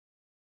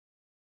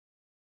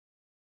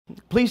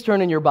Please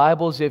turn in your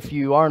Bibles, if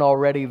you aren't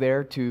already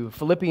there, to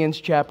Philippians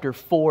chapter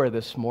 4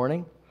 this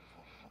morning.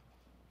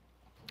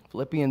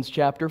 Philippians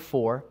chapter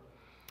 4.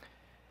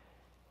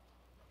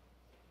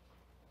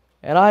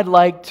 And I'd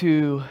like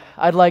to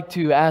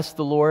ask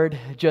the Lord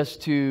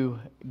just to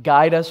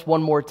guide us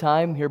one more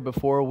time here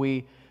before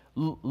we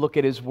look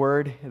at His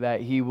Word, that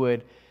He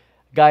would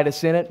guide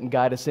us in it and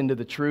guide us into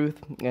the truth.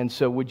 And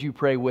so would you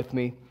pray with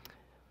me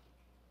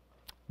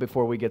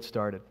before we get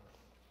started?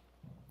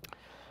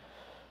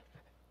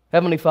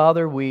 Heavenly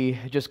Father, we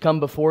just come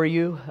before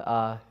you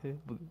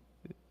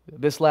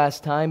this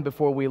last time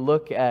before we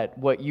look at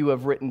what you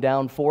have written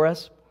down for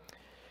us.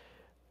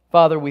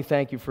 Father, we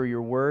thank you for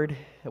your word.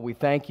 We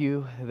thank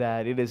you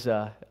that it is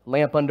a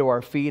lamp unto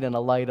our feet and a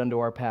light unto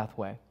our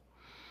pathway.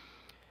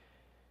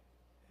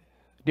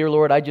 Dear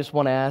Lord, I just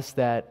want to ask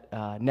that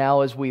now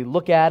as we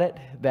look at it,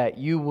 that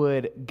you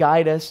would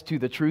guide us to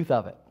the truth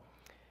of it.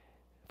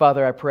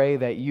 Father, I pray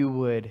that you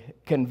would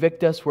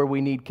convict us where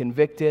we need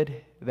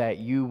convicted, that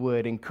you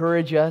would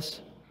encourage us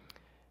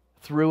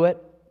through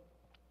it.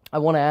 I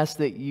want to ask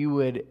that you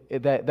would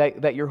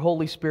that your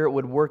Holy Spirit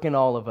would work in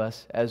all of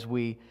us as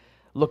we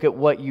look at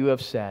what you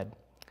have said,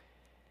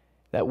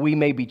 that we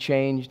may be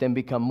changed and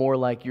become more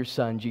like your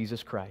Son,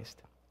 Jesus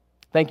Christ.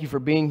 Thank you for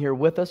being here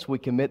with us. We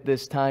commit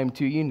this time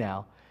to you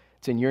now.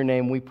 It's in your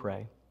name we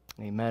pray.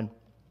 Amen.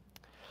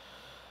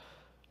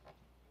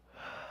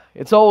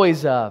 It's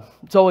always a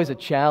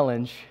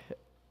challenge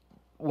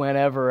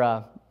whenever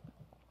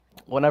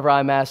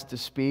I'm asked to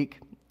speak.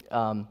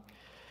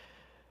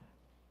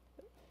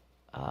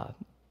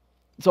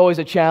 It's always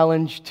a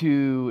challenge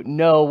to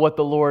know what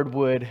the Lord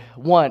would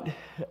want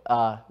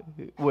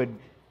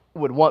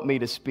me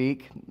to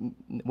speak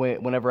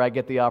whenever I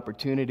get the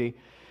opportunity.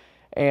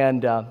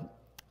 And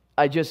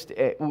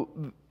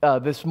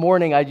this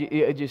morning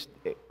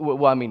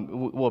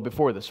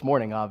before this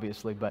morning,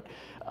 obviously, but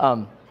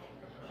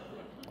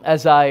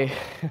as I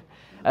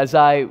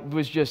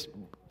was just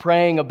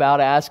praying about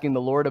it, asking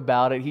the Lord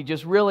about it, He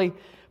just really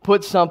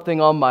put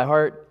something on my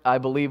heart. I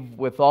believe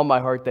with all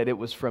my heart that it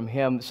was from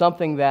Him,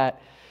 something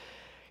that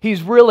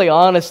He's really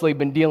honestly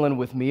been dealing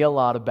with me a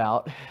lot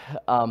about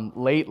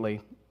lately,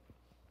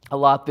 a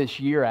lot this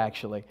year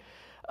actually.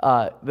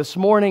 This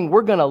morning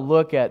we're going to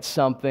look at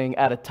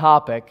a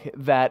topic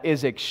that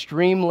is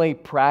extremely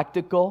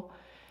practical,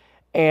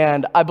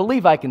 and I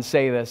believe I can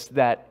say this,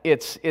 that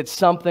it's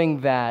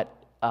something that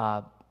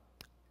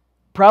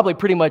probably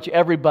pretty much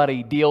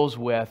everybody deals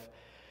with,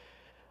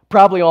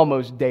 probably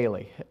almost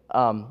daily.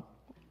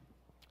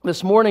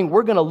 This morning,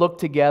 we're going to look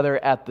together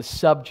at the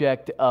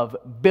subject of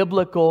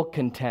biblical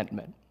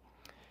contentment.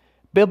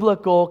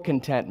 Biblical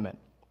contentment.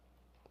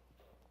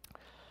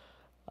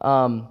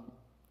 And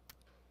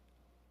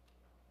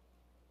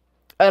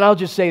I'll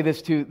just say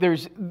this too.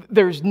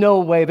 There's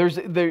no way. There's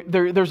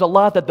a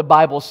lot that the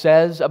Bible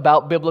says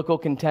about biblical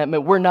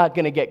contentment. We're not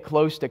going to get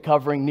close to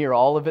covering near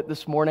all of it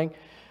this morning,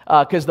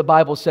 because the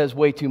Bible says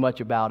way too much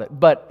about it.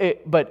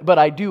 But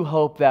I do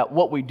hope that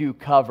what we do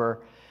cover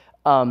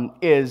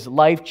is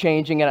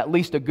life-changing and at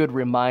least a good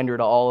reminder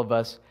to all of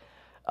us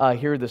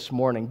here this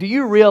morning. Do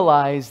you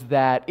realize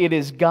that it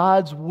is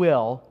God's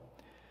will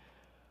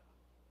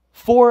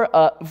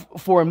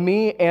for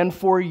me and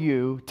for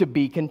you to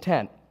be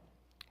content?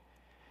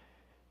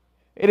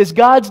 It is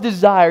God's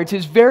desire. It's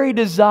His very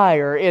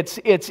desire. It's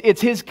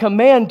His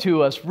command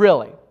to us,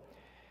 really,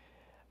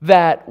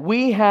 that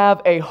we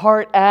have a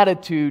heart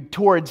attitude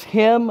towards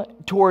Him,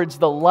 towards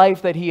the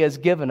life that He has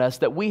given us,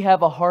 that we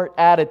have a heart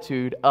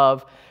attitude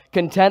of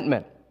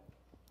contentment.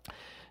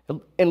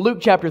 In Luke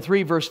chapter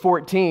 3, verse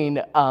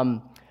 14,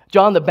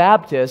 John the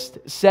Baptist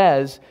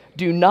says,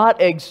 "Do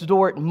not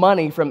extort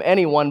money from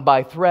anyone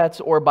by threats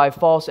or by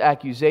false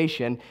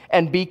accusation,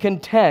 and be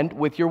content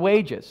with your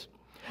wages."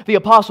 The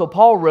Apostle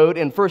Paul wrote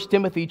in 1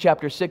 Timothy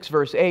chapter 6,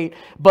 verse 8,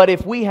 "But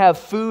if we have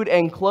food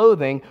and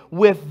clothing,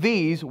 with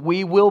these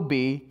we will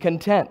be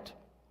content."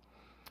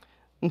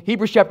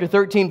 Hebrews chapter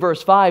 13,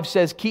 verse 5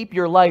 says, "Keep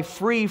your life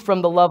free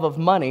from the love of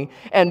money,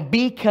 and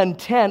be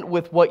content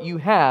with what you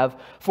have,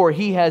 for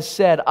He has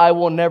said, I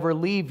will never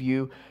leave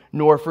you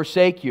nor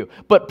forsake you."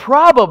 But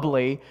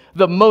probably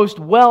the most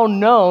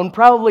well-known,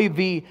 probably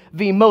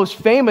the most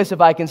famous,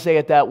 if I can say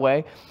it that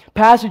way,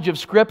 passage of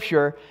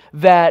Scripture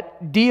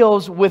that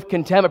deals with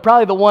contentment,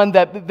 probably the one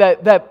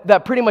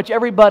that pretty much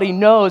everybody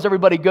knows,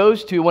 everybody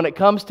goes to when it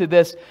comes to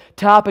this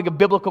topic of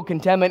biblical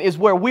contentment, is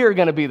where we're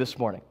going to be this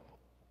morning.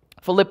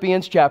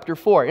 Philippians chapter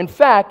 4. In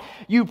fact,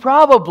 you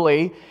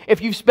probably,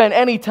 if you've spent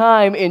any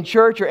time in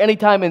church or any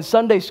time in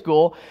Sunday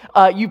school,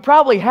 you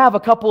probably have a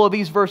couple of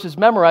these verses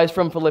memorized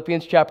from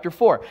Philippians chapter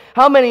 4.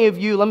 How many of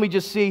you, let me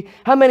just see,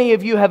 how many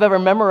of you have ever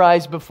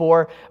memorized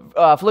before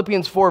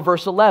Philippians 4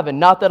 verse 11?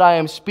 "Not that I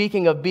am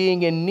speaking of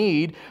being in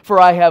need, for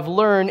I have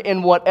learned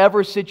in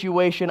whatever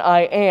situation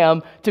I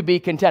am to be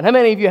content." How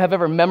many of you have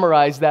ever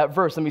memorized that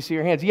verse? Let me see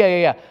your hands.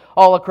 Yeah.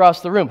 All across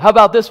the room. How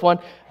about this one?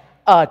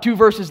 2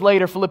 verses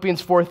later,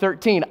 Philippians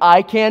 4:13.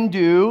 "I can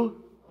do..."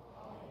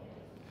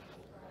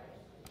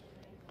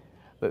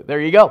 There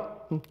you go.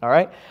 All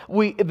right?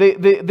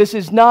 This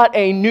is not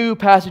a new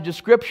passage of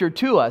Scripture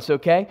to us,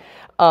 okay?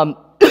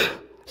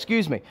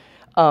 Excuse me.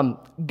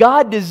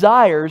 God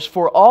desires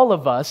for all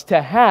of us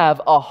to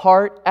have a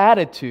heart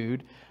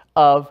attitude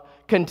of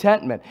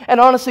contentment. And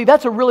honestly,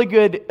 that's a really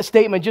good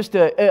statement just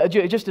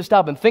to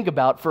stop and think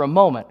about for a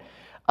moment,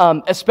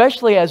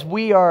 especially as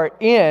we are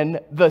in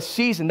the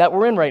season that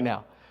we're in right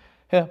now.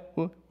 Yeah,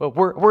 well,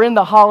 we're in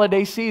the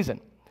holiday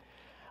season.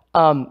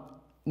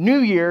 New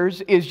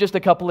Year's is just a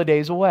couple of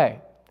days away.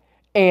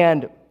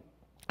 And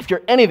if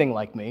you're anything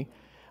like me,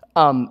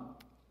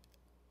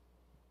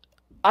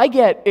 I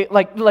get to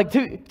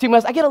be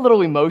honest, I get a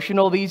little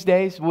emotional these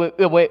days.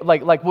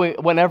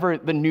 Whenever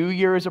the New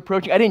Year is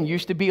approaching, I didn't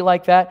used to be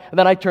like that. And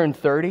then I turned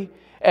 30,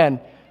 and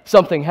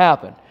something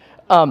happened.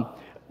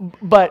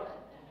 But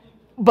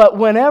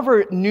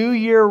whenever New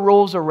Year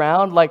rolls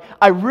around,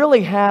 I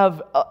really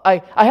have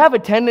I have a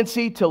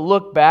tendency to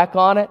look back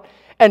on it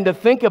and to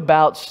think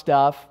about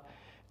stuff.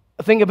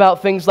 Think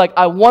about things like,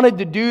 I wanted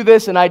to do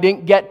this and I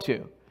didn't get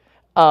to.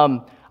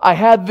 I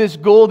had this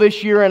goal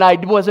this year and I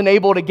wasn't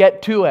able to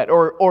get to it,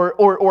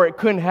 or it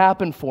couldn't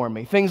happen for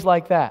me. Things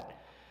like that.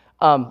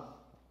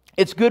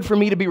 It's good for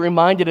me to be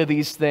reminded of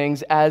these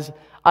things as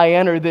I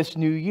enter this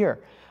new year.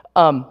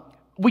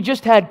 We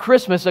just had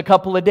Christmas a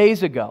couple of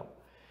days ago.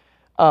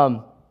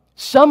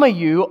 Some of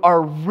you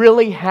are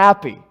really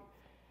happy.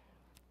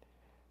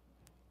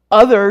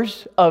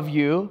 Others of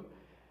you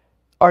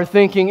are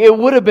thinking, it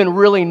would have been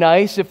really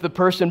nice if the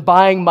person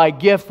buying my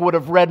gift would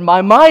have read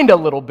my mind a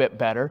little bit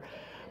better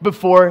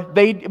before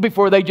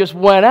they just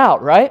went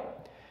out, right?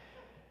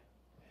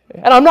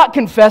 And I'm not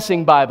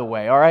confessing, by the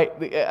way, all right?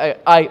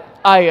 I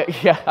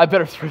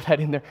better throw that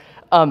in there.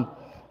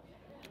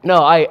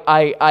 No,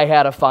 I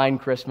had a fine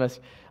Christmas.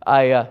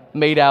 I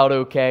made out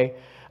okay.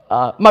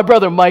 My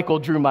brother Michael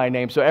drew my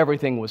name, so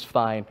everything was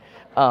fine.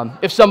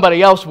 If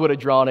somebody else would have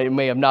drawn it, it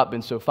may have not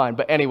been so fine.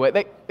 But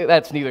anyway,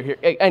 that's neither here.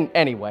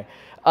 Anyway,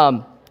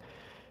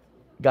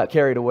 got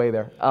carried away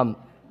there.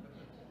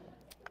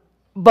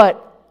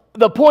 But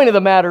the point of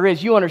the matter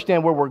is, you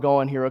understand where we're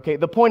going here, okay?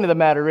 The point of the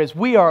matter is,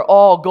 we are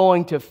all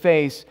going to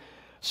face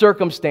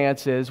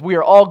circumstances, we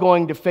are all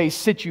going to face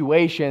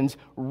situations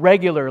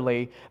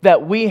regularly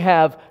that we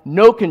have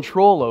no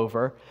control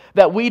over,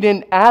 that we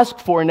didn't ask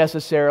for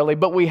necessarily,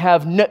 but we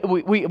have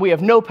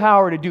no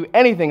power to do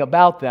anything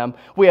about them.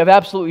 We have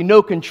absolutely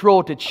no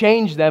control to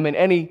change them in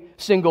any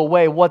single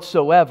way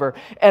whatsoever.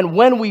 And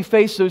when we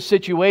face those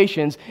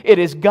situations, it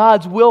is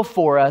God's will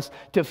for us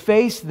to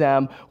face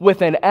them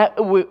with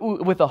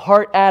a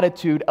heart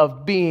attitude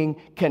of being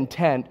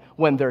content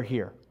when they're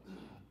here.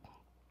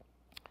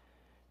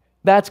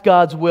 That's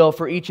God's will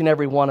for each and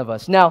every one of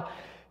us. Now,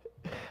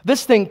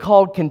 this thing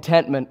called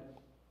contentment,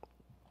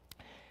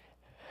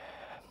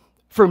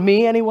 for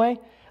me anyway,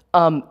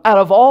 out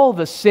of all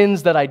the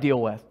sins that I deal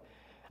with,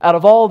 out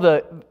of all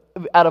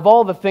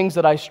the things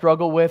that I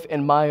struggle with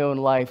in my own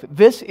life,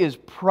 this is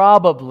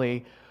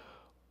probably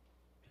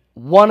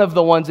one of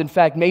the ones, in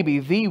fact, maybe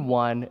the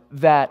one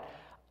that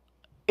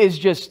is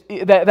just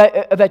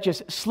that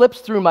just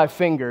slips through my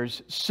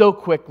fingers so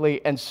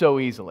quickly and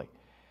so easily.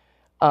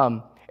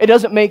 It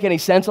doesn't make any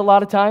sense a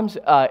lot of times.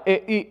 To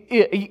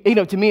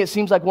me, it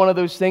seems like one of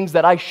those things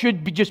that I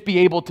should just be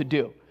able to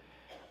do.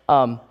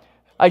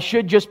 I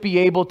should just be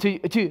able to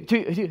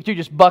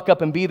just buck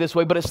up and be this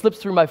way, but it slips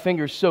through my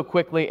fingers so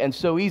quickly and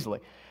so easily.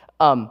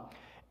 In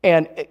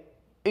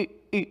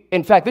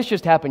fact, this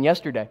just happened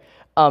yesterday.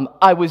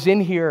 I was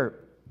in here.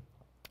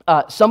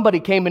 Somebody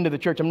came into the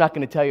church. I'm not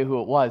going to tell you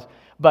who it was,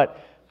 but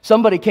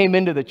somebody came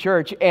into the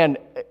church, and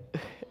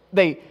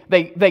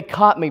they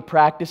caught me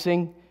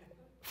practicing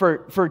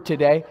for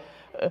today,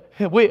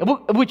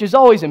 which is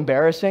always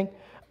embarrassing.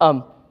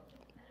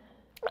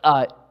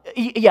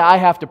 Yeah, I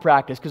have to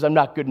practice because I'm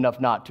not good enough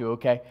not to,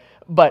 okay?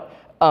 But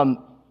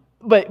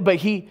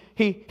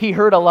he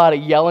heard a lot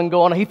of yelling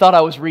going on. He thought I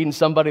was reading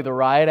somebody the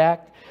riot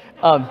act.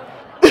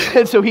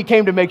 And so he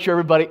came to make sure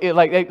everybody,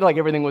 like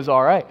everything was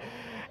all right.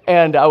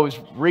 And I was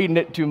reading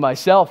it to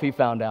myself, he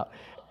found out.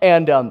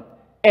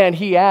 And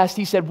he asked,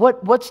 he said,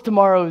 what's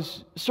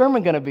tomorrow's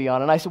sermon going to be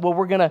on? And I said, well,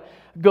 we're going to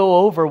go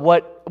over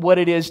what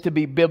it is to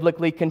be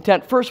biblically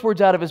content. First words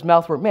out of his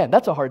mouth were, man,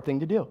 that's a hard thing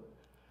to do.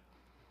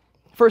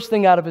 First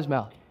thing out of his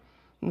mouth.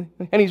 And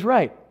he's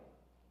right.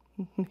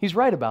 He's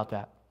right about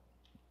that.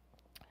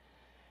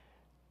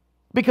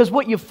 Because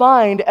what you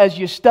find as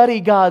you study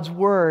God's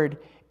Word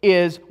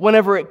is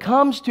whenever it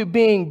comes to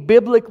being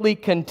biblically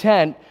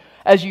content,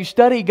 as you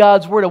study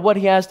God's Word and what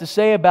He has to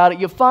say about it,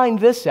 you find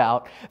this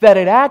out, that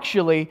it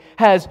actually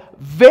has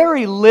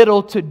very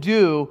little to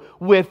do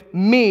with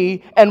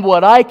me and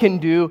what I can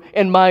do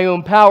in my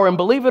own power. And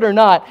believe it or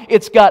not,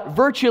 it's got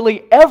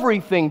virtually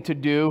everything to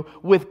do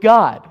with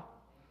God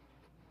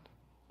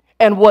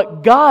and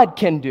what God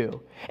can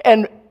do.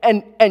 And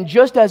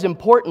just as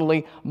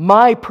importantly,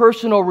 my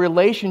personal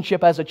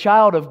relationship as a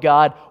child of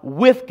God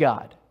with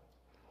God.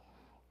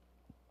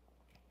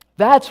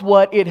 That's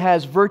what it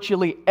has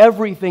virtually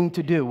everything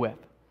to do with.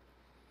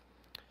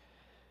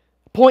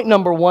 Point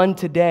number one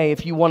today,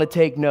 if you want to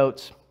take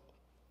notes,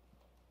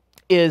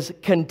 is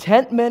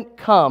contentment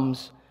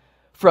comes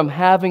from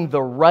having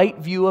the right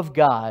view of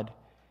God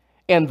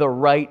and the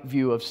right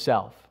view of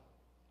self.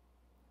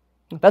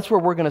 That's where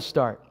we're going to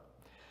start.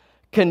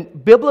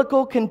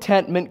 Biblical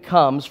contentment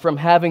comes from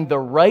having the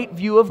right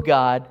view of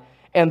God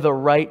and the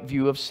right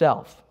view of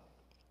self.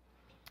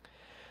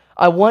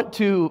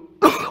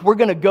 we're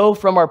going to go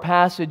from our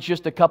passage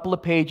just a couple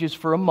of pages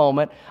for a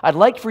moment. I'd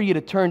like for you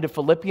to turn to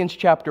Philippians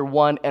chapter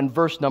 1 and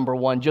verse number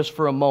 1 just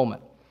for a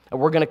moment. And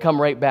we're going to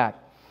come right back.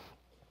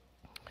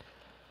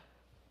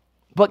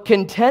 But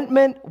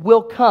contentment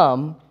will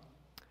come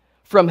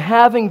from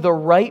having the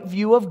right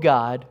view of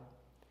God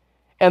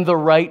and the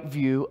right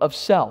view of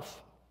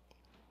self.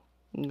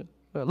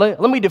 Let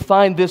me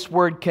define this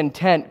word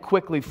content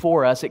quickly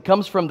for us. It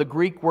comes from the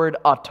Greek word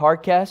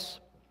autarkes,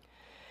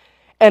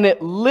 and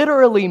it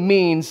literally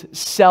means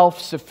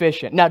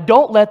self-sufficient. Now,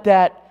 don't let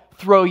that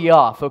throw you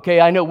off, okay?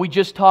 I know we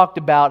just talked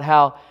about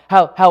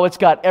how it's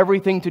got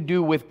everything to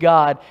do with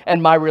God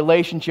and my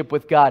relationship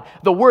with God.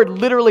 The word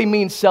literally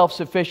means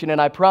self-sufficient,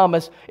 and I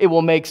promise it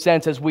will make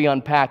sense as we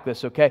unpack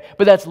this, okay?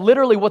 But that's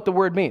literally what the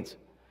word means.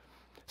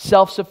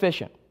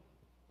 Self-sufficient.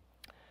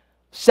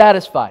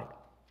 Satisfied.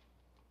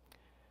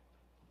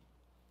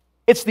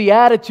 It's the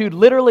attitude,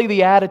 literally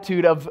the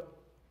attitude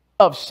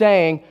of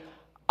saying,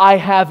 I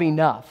have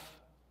enough.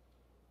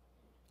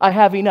 I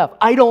have enough.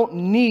 I don't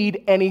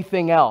need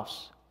anything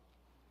else.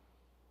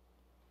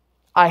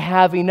 I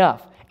have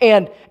enough.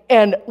 And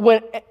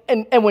when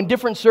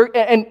different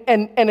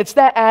and it's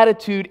that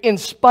attitude in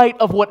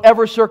spite of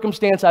whatever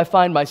circumstance I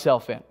find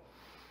myself in.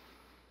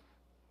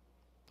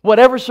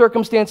 Whatever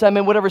circumstance I'm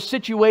in, whatever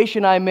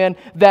situation I'm in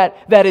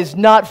that is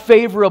not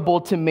favorable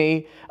to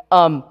me,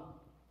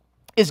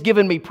 is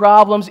giving me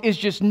problems, is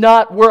just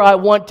not where I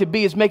want to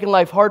be, is making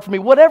life hard for me,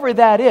 whatever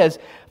that is,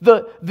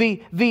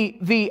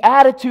 the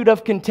attitude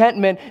of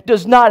contentment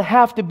does not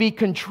have to be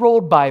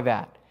controlled by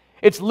that.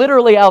 It's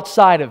literally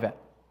outside of it.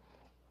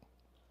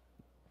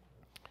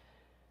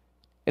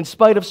 In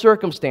spite of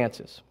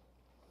circumstances.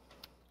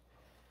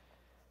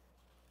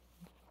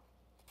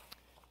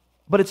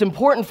 But it's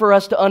important for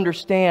us to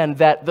understand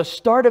that the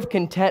start of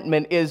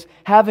contentment is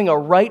having a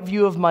right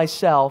view of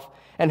myself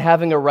and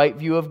having a right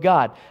view of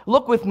God.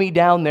 Look with me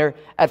down there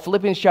at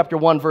Philippians chapter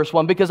 1, verse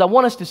 1, because I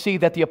want us to see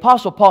that the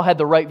Apostle Paul had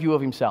the right view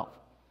of himself.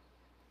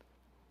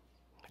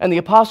 And the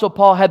Apostle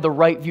Paul had the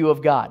right view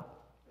of God.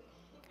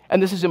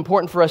 And this is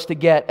important for us to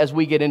get as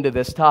we get into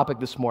this topic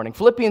this morning.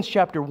 Philippians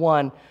chapter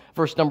 1,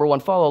 verse number 1.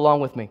 Follow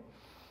along with me.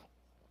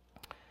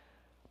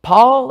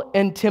 Paul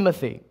and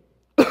Timothy,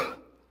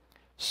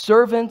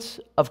 servants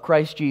of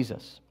Christ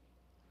Jesus,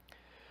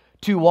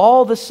 to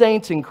all the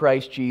saints in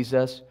Christ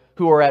Jesus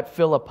who are at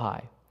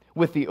Philippi,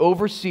 with the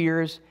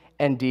overseers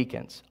and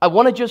deacons. I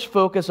want to just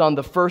focus on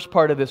the first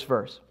part of this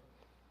verse.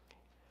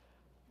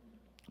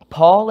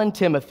 Paul and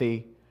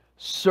Timothy,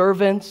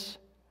 servants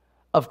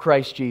of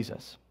Christ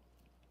Jesus.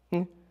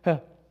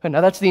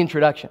 Now that's the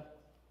introduction.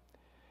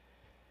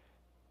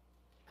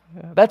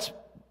 That's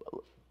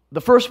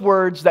the first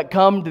words that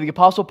come to the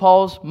Apostle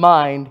Paul's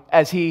mind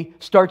as he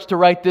starts to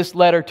write this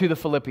letter to the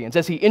Philippians.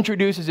 As he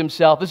introduces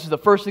himself, this is the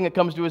first thing that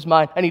comes to his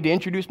mind. I need to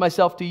introduce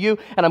myself to you,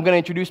 and I'm going to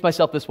introduce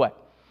myself this way.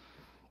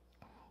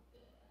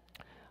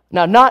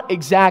 Now, not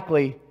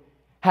exactly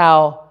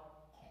how,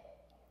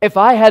 if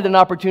I had an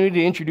opportunity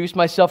to introduce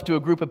myself to a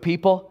group of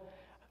people,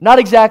 not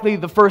exactly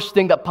the first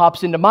thing that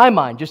pops into my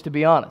mind, just to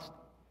be honest.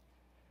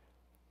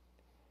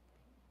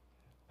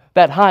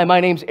 That, hi,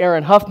 my name's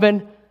Aaron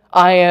Hoffman.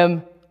 I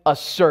am a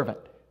servant.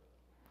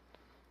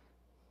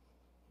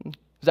 Does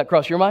that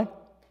cross your mind?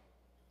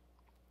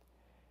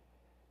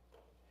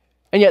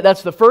 And yet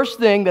that's the first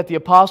thing that the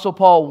Apostle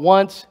Paul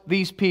wants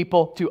these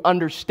people to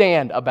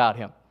understand about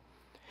him.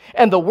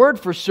 And the word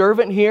for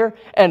servant here,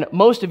 and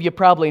most of you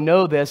probably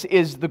know this,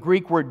 is the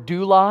Greek word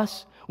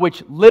doulos,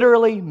 which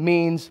literally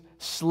means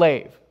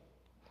slave.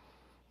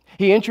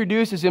 He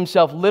introduces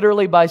himself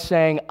literally by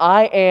saying,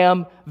 I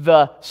am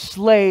the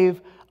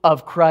slave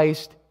of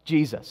Christ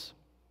Jesus.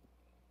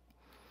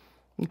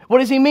 What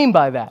does he mean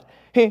by that?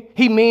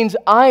 He means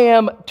I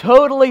am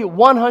totally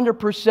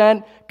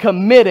 100%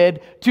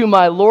 committed to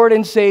my Lord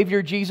and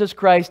Savior Jesus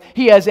Christ.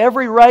 He has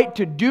every right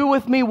to do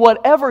with me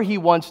whatever He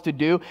wants to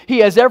do. He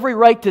has every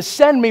right to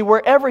send me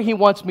wherever He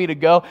wants me to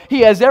go.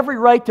 He has every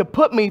right to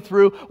put me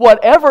through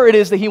whatever it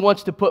is that He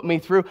wants to put me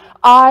through.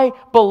 I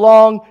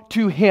belong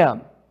to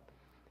Him.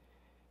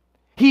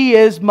 He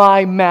is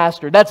my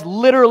master. That's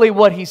literally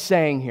what he's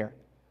saying here.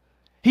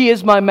 He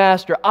is my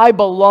master. I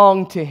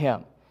belong to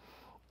Him.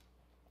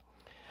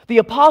 The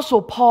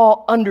Apostle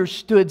Paul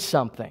understood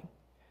something.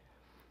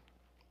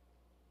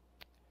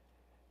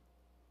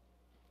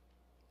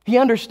 He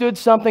understood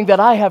something that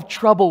I have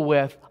trouble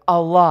with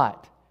a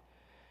lot.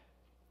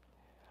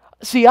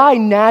 See, I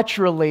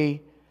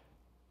naturally,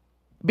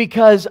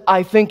 because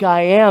I think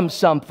I am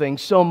something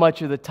so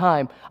much of the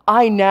time,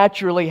 I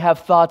naturally have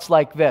thoughts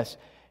like this.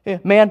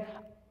 Man,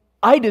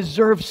 I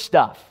deserve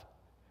stuff.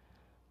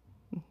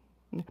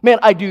 Man,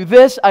 I do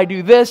this, I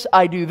do this,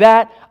 I do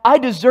that. I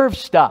deserve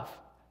stuff.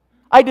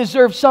 I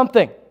deserve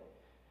something.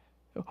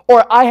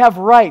 Or I have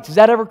rights. Has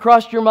that ever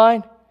crossed your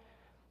mind?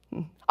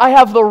 I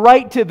have the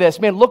right to this.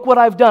 Man, look what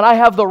I've done. I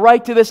have the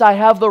right to this. I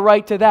have the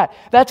right to that.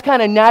 That's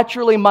kind of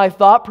naturally my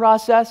thought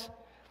process.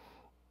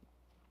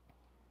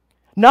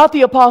 Not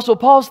the Apostle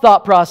Paul's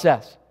thought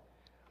process.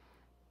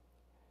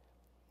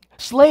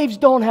 Slaves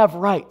don't have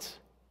rights.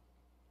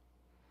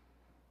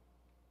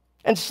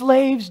 And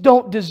slaves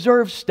don't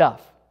deserve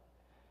stuff.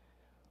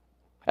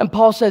 And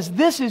Paul says,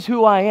 this is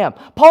who I am.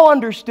 Paul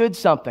understood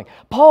something.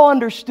 Paul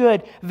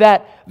understood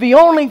that the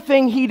only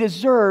thing he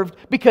deserved,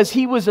 because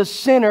he was a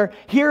sinner,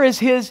 here's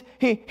his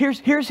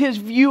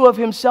view of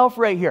himself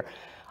right here.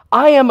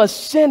 I am a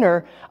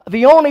sinner.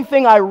 The only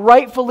thing I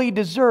rightfully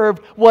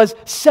deserved was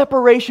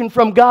separation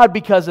from God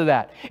because of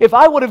that. If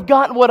I would have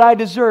gotten what I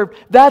deserved,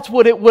 that's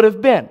what it would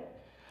have been.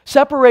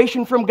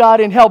 Separation from God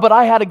in hell, but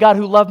I had a God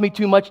who loved me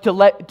too much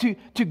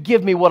to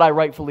give me what I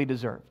rightfully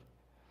deserved.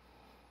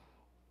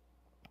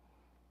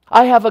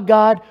 I have a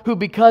God who,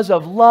 because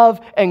of love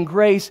and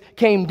grace,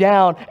 came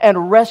down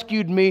and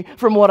rescued me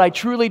from what I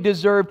truly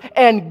deserved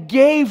and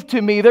gave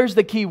to me, there's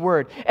the key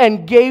word,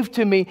 and gave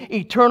to me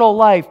eternal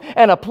life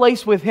and a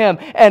place with Him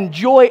and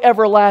joy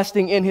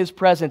everlasting in His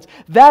presence.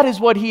 That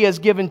is what He has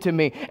given to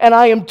me. And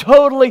I am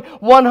totally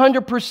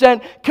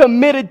 100%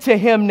 committed to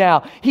Him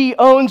now. He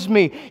owns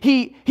me.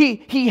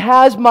 He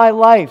has my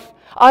life.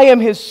 I am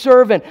His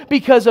servant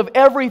because of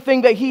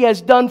everything that He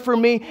has done for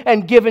me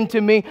and given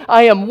to me.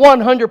 I am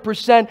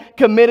 100%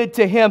 committed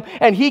to Him,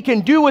 and He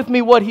can do with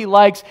me what He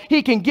likes.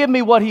 He can give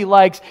me what He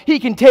likes. He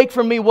can take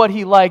from me what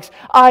He likes.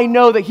 I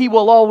know that He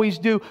will always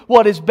do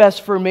what is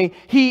best for me.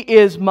 He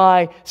is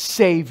my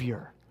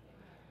Savior.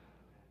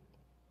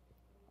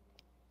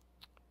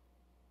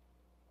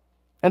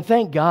 And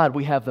thank God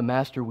we have the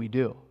Master we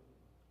do.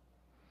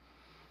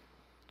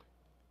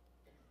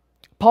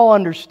 Paul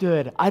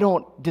understood, I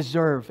don't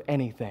deserve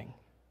anything.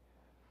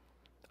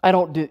 I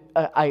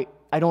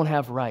don't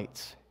have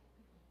rights.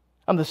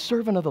 I'm the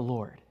servant of the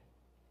Lord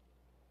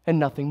and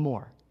nothing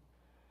more.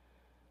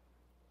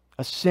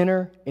 A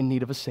sinner in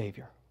need of a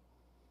Savior.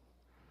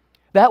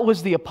 That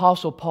was the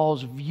Apostle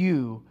Paul's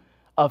view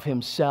of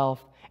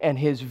himself and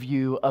his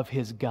view of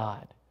his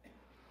God.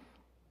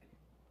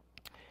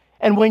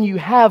 And when you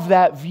have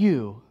that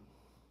view,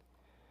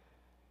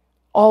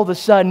 all of a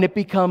sudden it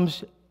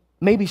becomes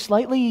maybe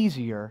slightly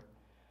easier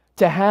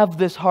to have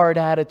this hard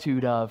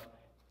attitude of,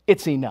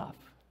 it's enough.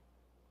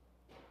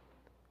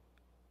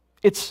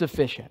 It's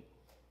sufficient.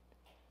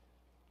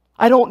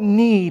 I don't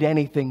need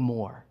anything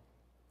more.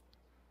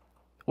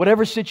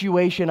 Whatever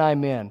situation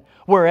I'm in,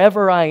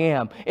 wherever I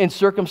am, in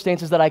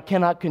circumstances that I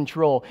cannot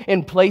control,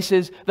 in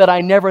places that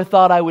I never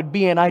thought I would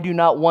be and I do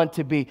not want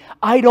to be,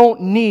 I don't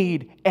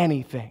need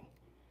anything.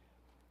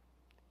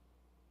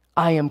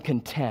 I am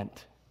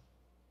content.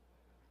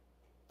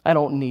 I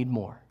don't need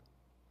more.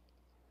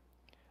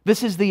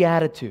 This is the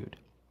attitude.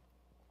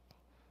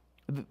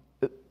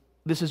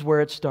 This is where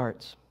it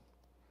starts.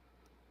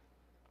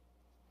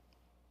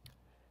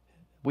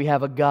 We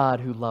have a God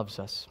who loves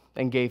us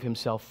and gave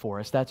Himself for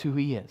us. That's who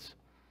He is.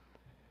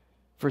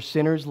 For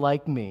sinners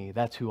like me,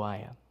 that's who I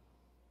am.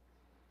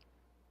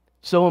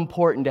 So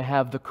important to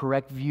have the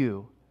correct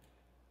view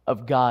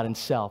of God and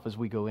self as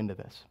we go into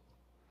this.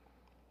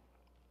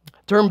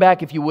 Turn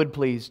back, if you would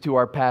please, to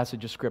our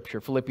passage of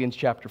Scripture, Philippians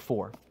chapter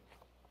 4.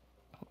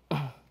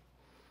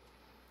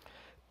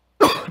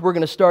 We're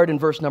going to start in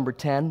verse number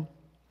 10.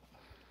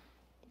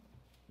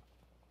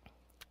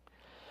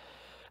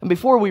 And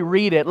before we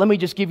read it, let me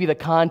just give you the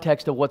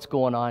context of what's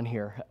going on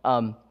here.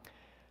 The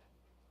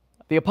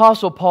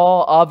Apostle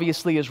Paul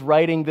obviously is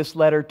writing this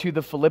letter to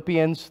the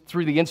Philippians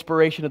through the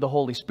inspiration of the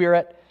Holy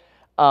Spirit.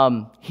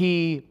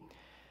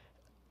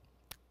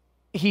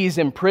 He's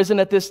in prison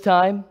at this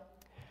time.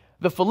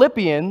 The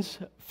Philippians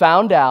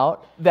found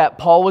out that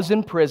Paul was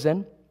in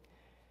prison,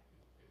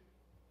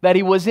 that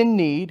he was in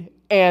need,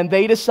 and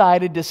they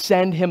decided to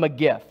send him a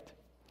gift.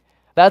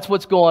 That's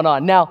what's going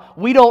on. Now,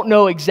 we don't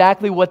know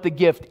exactly what the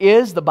gift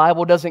is. The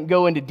Bible doesn't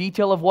go into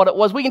detail of what it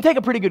was. We can take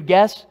a pretty good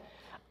guess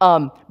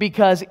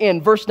because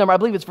in verse number, I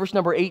believe it's verse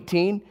number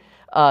 18.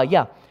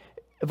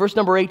 Verse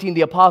number 18,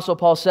 the Apostle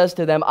Paul says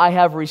to them, I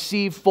have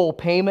received full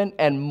payment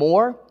and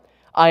more.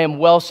 I am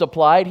well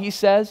supplied, he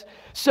says.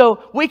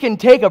 So we can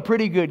take a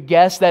pretty good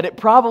guess that it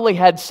probably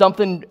had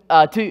something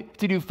to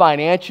do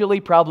financially,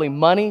 probably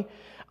money,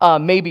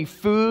 maybe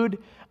food,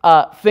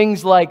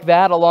 things like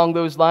that along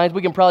those lines.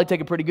 We can probably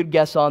take a pretty good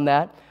guess on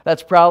that.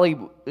 That's probably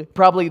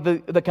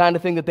the kind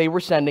of thing that they were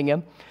sending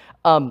him.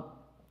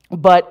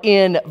 But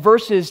in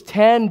verses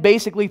 10,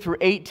 basically through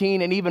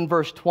 18, and even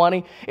verse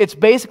 20, it's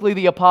basically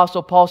the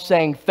Apostle Paul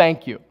saying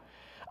thank you.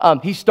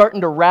 He's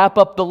starting to wrap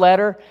up the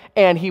letter,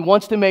 and he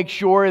wants to make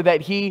sure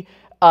that he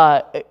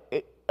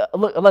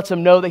lets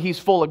them know that he's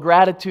full of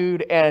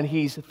gratitude and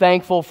he's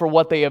thankful for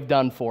what they have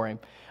done for him,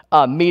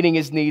 meeting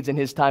his needs in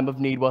his time of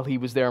need while he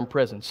was there in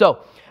prison. So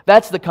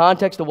that's the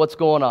context of what's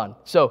going on.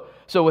 So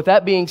with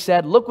that being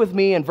said, look with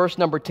me in verse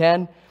number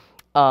 10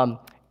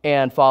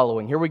 and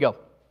following. Here we go.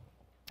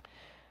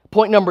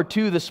 Point number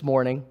 2 this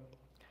morning,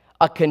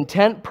 a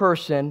content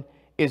person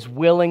is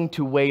willing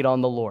to wait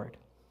on the Lord.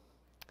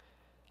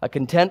 A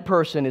content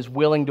person is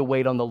willing to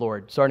wait on the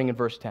Lord. Starting in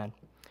verse 10.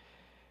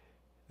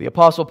 The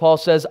Apostle Paul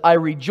says, I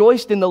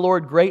rejoiced in the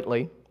Lord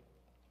greatly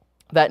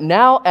that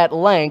now at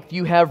length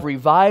you have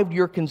revived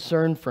your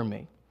concern for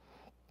me.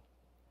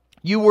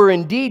 You were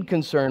indeed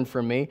concerned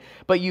for me,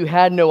 but you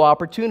had no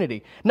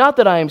opportunity. Not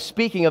that I am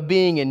speaking of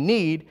being in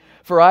need,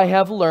 for I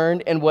have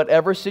learned in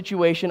whatever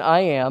situation I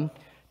am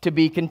to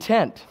be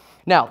content.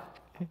 Now,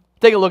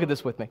 take a look at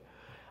this with me.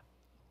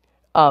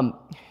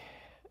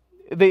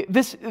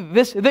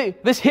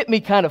 This hit me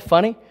kind of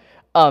funny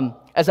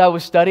as I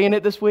was studying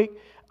it this week.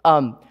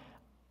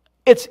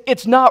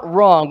 It's not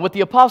wrong. What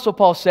the Apostle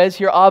Paul says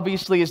here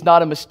obviously is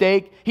not a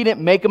mistake. He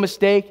didn't make a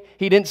mistake.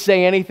 He didn't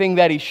say anything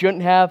that he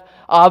shouldn't have.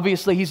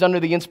 Obviously, he's under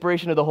the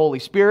inspiration of the Holy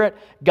Spirit.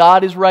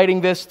 God is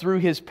writing this through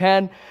his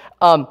pen.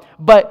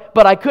 But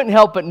I couldn't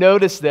help but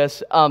notice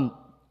this.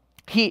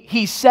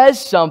 He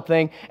says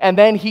something, and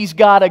then he's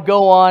got to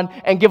go on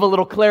and give a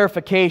little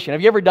clarification.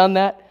 Have you ever done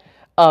that?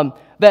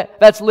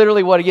 That's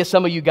literally what, yes,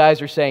 some of you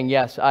guys are saying,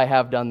 yes, I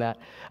have done that.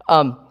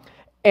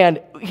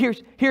 And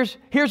here's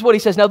what he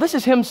says. Now, this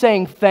is him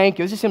saying thank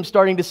you. This is him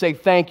starting to say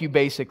thank you,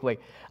 basically.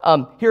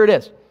 Here it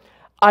is.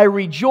 I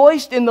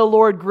rejoiced in the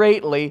Lord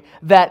greatly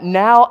that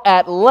now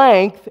at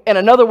length, and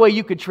another way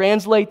you could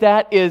translate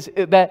that is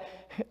that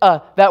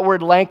that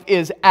word length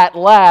is at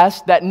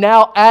last, that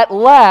now at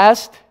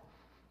last,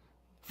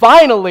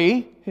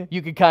 finally,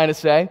 you could kind of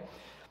say,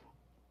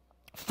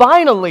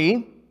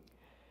 finally,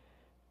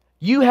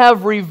 you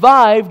have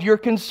revived your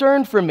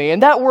concern for me.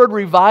 And that word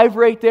revive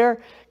right there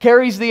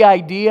carries the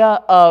idea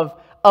of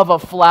a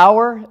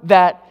flower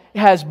that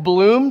has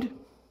bloomed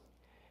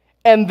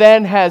and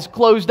then has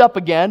closed up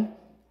again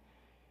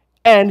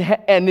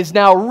and is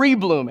now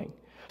reblooming.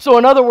 So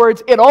in other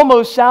words, it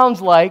almost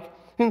sounds like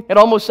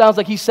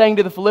he's saying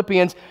to the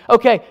Philippians,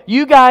 okay,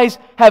 you guys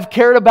have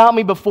cared about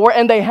me before,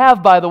 and they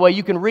have, by the way.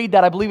 You can read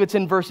that. I believe it's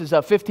in verses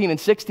 15 and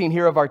 16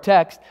 here of our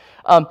text.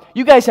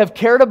 You guys have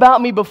cared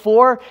about me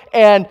before,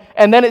 and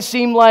then it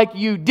seemed like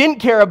you didn't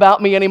care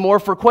about me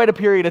anymore for quite a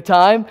period of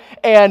time,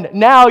 and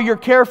now your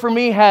care for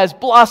me has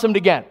blossomed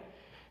again.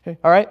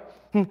 All right?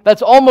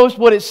 That's almost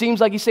what it seems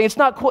like he's saying. It's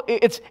not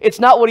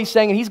what he's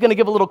saying, and he's going to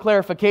give a little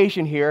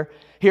clarification here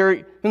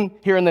in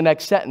the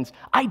next sentence.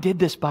 I did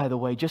this, by the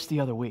way, just the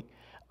other week.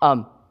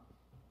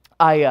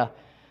 I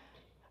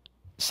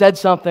said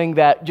something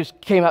that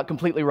just came out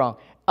completely wrong.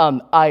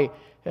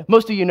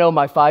 Most of you know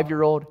my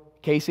 5-year-old,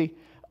 Casey.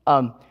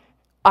 Fun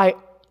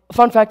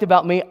fact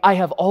about me, I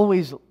have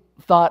always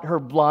thought her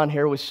blonde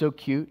hair was so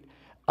cute.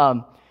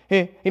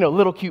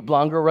 Little cute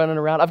blonde girl running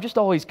around. I've just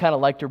always kind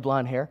of liked her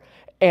blonde hair.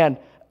 And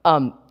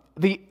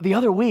the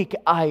other week,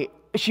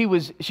 she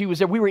was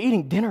there. We were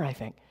eating dinner, I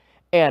think,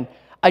 and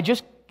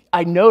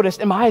I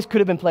noticed, and my eyes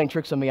could have been playing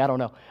tricks on me, I don't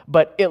know,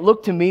 but it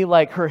looked to me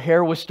like her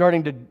hair was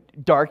starting to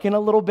darken a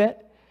little bit.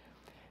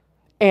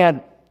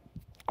 And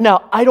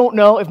now, I don't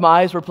know if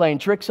my eyes were playing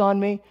tricks on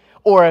me,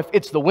 or if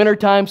it's the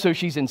wintertime, so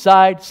she's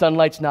inside,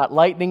 sunlight's not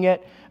lightening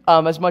it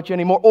as much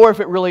anymore, or if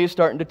it really is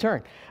starting to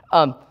turn.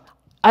 I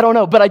don't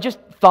know, but I just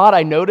thought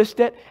I noticed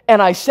it,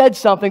 and I said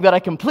something that I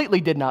completely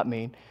did not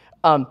mean.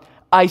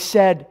 I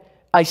said,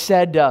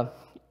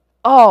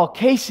 oh,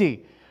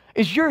 Casey,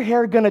 is your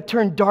hair going to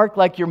turn dark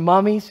like your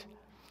mommy's?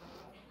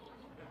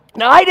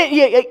 Now, I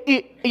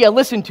didn't,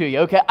 listen to you,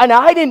 okay? Now,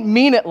 I didn't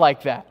mean it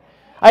like that.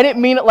 I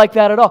didn't mean it like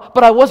that at all,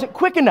 but I wasn't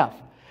quick enough.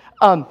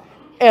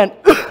 And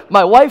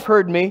my wife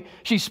heard me.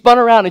 She spun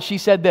around and she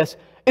said this,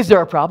 is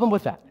there a problem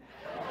with that?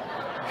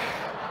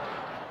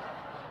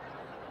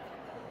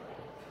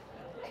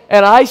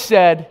 And I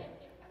said,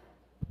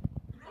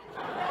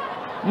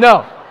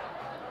 no.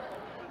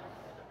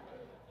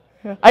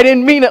 I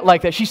didn't mean it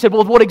like that. She said,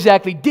 well, what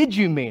exactly did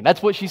you mean?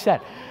 That's what she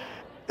said.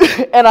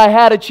 And I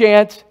had a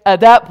chance at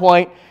that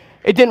point.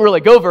 It didn't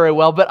really go very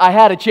well, but I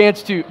had a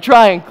chance to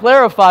try and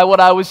clarify what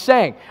I was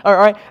saying. All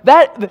right?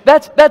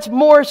 That's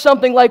more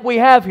something like we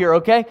have here,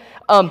 okay?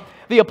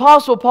 The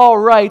Apostle Paul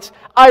writes,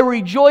 I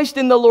rejoiced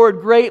in the Lord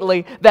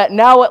greatly that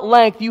now at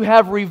length you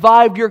have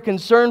revived your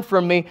concern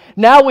for me.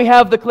 Now we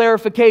have the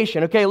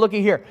clarification. Okay,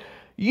 looky here.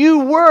 You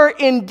were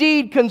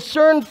indeed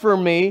concerned for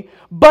me,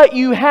 but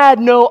you had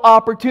no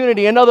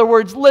opportunity. In other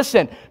words,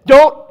 listen,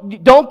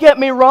 don't get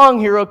me wrong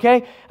here,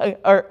 okay?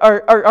 All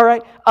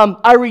right?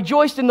 I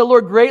rejoiced in the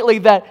Lord greatly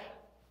that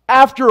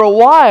after a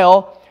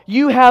while,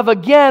 you have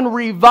again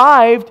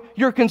revived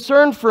your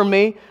concern for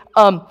me.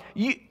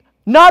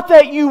 Not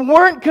that you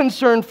weren't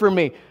concerned for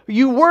me.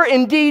 You were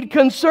indeed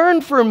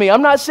concerned for me.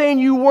 I'm not saying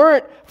you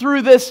weren't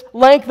through this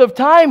length of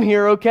time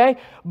here, okay?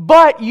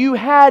 But you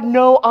had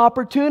no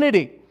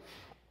opportunity.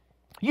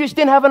 You just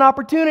didn't have an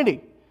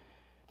opportunity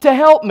to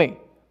help me.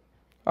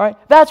 All right?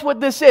 That's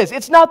what this is.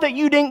 It's not that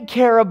you didn't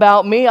care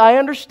about me. I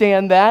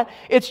understand that.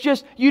 It's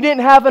just you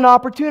didn't have an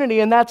opportunity,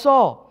 and that's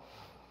all.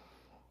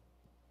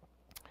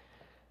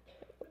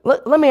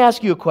 Let me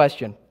ask you a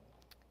question.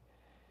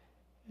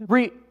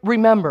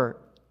 Remember,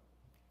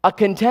 a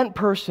content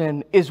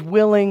person is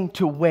willing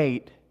to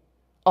wait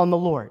on the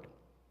Lord.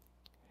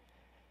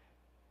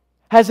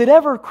 Has it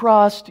ever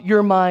crossed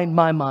your mind,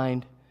 my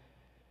mind,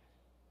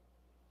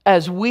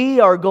 as we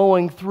are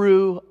going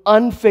through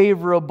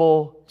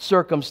unfavorable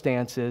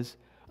circumstances,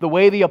 the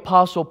way the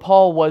Apostle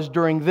Paul was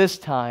during this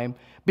time,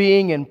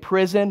 being in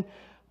prison,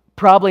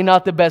 probably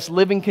not the best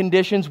living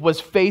conditions, was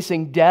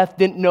facing death,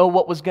 didn't know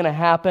what was going to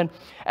happen.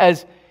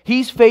 As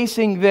he's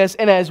facing this,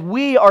 and as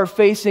we are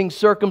facing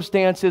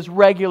circumstances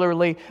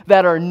regularly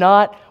that are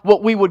not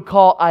what we would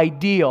call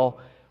ideal,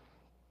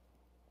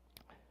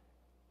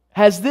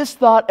 has this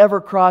thought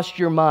ever crossed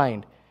your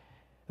mind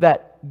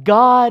that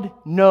God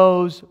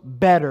knows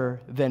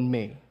better than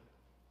me?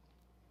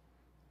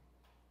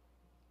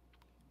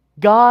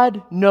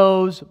 God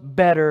knows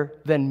better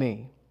than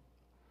me.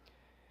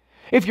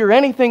 If you're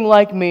anything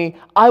like me,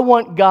 I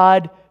want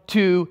God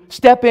to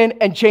step in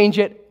and change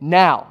it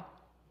now,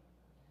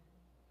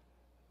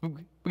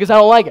 because I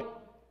don't like it.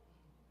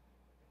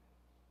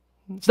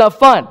 It's not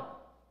fun.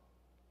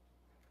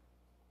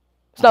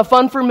 It's not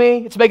fun for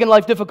me. It's making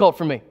life difficult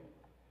for me.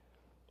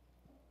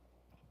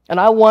 And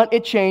I want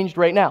it changed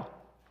right now.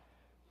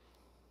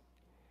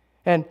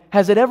 And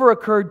has it ever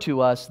occurred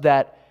to us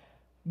that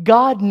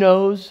God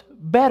knows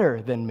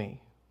better than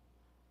me?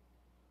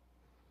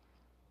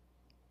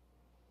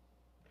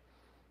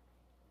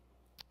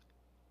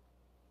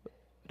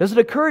 Does it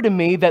occur to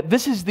me that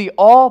this is the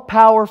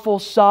all-powerful,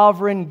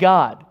 sovereign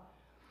God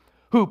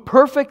who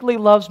perfectly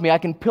loves me? I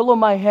can pillow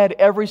my head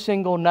every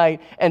single night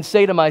and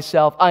say to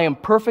myself, I am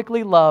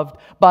perfectly loved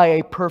by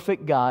a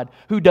perfect God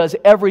who does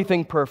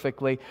everything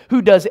perfectly,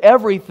 who does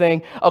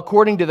everything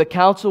according to the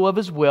counsel of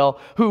His will,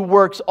 who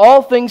works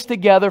all things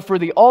together for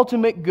the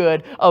ultimate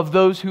good of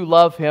those who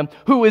love Him,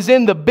 who is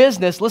in the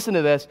business, listen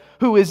to this,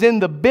 who is in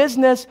the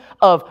business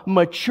of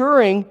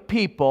maturing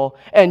people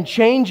and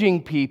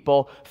changing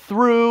people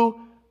through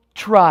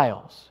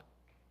trials,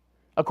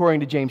 according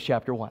to James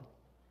chapter 1.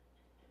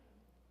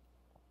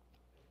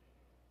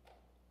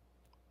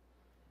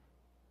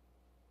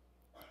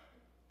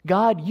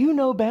 God, you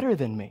know better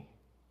than me.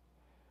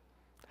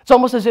 It's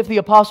almost as if the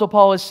Apostle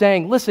Paul is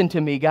saying, listen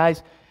to me,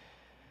 guys.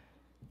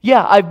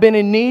 Yeah, I've been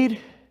in need.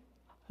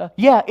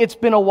 Yeah, it's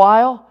been a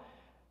while.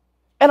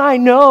 And I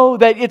know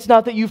that it's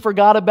not that you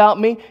forgot about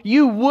me.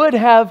 You would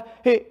have,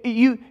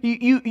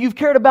 you've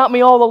cared about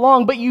me all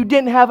along, but you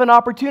didn't have an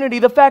opportunity.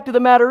 The fact of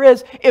the matter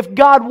is, if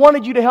God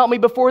wanted you to help me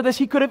before this,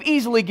 He could have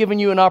easily given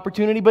you an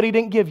opportunity, but He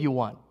didn't give you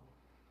one.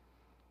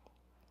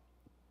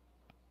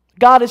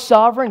 God is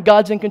sovereign.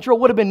 God's in control.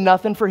 Would have been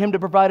nothing for Him to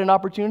provide an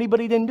opportunity, but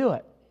He didn't do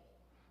it.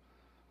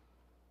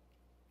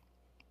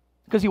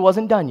 Because He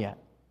wasn't done yet.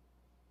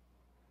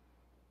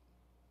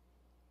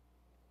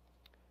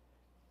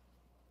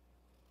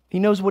 He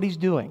knows what He's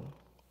doing.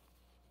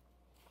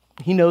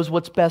 He knows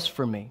what's best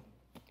for me.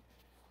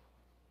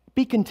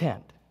 Be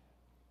content.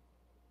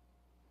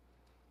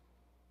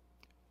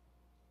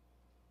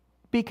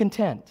 Be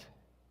content.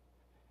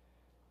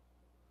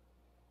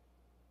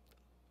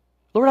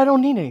 Lord, I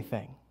don't need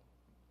anything.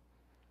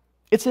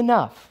 It's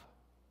enough.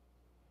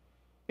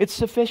 It's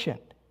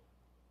sufficient.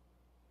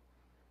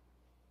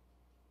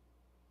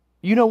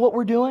 You know what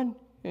we're doing?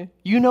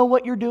 You know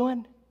what you're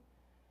doing?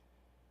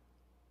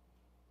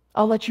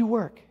 I'll let you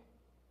work.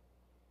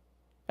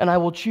 And I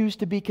will choose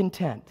to be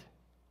content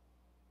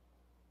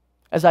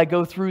as I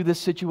go through this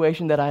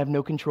situation that I have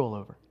no control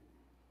over.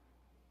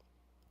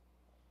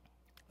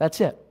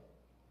 That's it.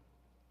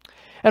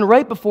 And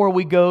right before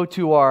we go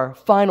to our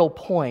final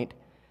point,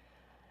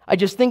 I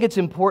just think it's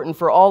important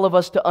for all of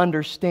us to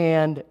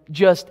understand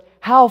just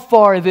how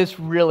far this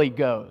really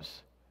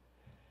goes.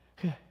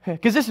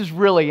 Because this is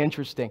really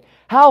interesting.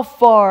 How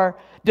far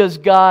does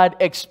God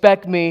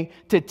expect me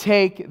to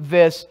take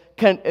this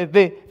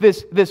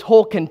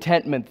whole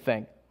contentment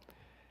thing?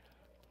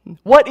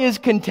 What is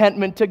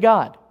contentment to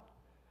God?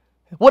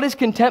 What is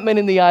contentment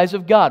in the eyes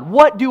of God?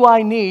 What do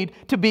I need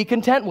to be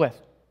content with?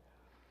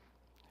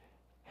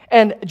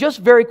 And just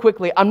very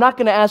quickly, I'm not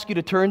going to ask you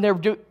to turn there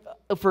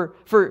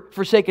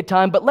for sake of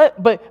time, but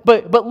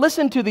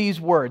listen to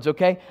these words,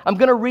 okay? I'm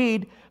going to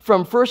read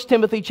from 1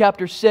 Timothy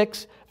chapter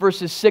 6,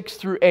 verses 6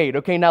 through 8,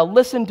 okay? Now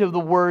listen to the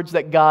words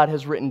that God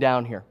has written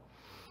down here.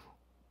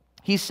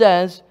 He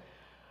says,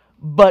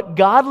 "But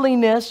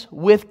godliness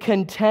with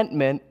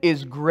contentment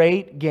is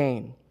great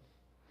gain.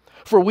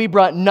 For we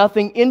brought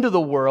nothing into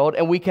the world,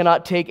 and we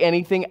cannot take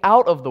anything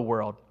out of the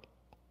world.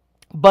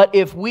 But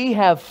if we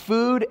have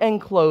food and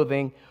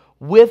clothing,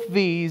 with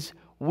these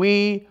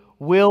we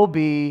will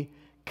be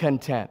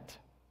content."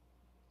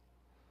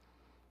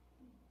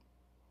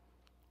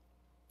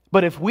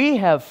 But if we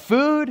have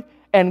food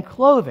and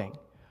clothing,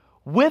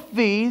 with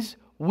these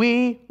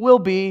we will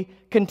be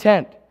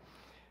content.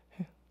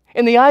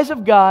 In the eyes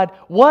of God,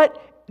 what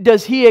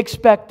does He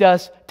expect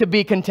us to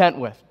be content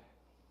with?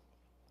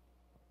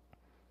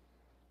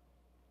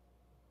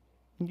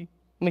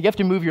 You have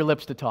to move your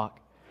lips to talk.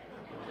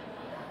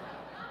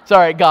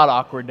 Sorry, it got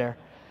awkward there.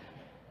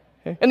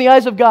 In the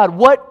eyes of God,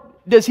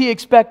 what does He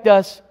expect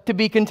us to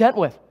be content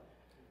with?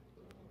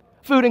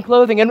 Food and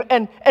clothing.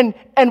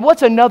 And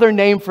what's another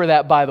name for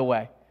that, by the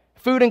way?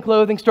 Food and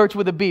clothing starts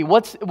with a B.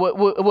 What's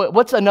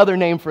another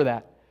name for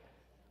that?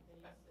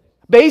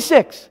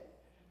 Basics.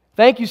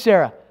 Thank you,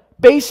 Sarah.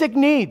 Basic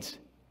needs.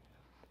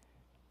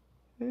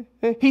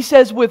 He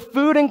says, with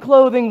food and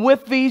clothing,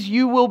 with these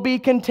you will be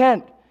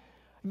content.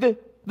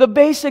 The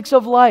basics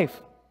of life.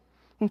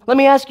 Let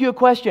me ask you a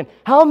question.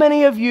 How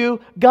many of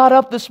you got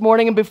up this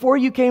morning and before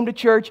you came to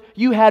church,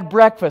 you had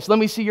breakfast? Let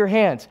me see your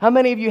hands. How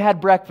many of you had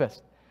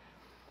breakfast?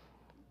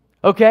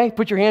 Okay,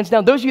 put your hands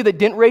down. Those of you that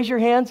didn't raise your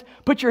hands,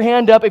 put your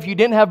hand up if you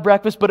didn't have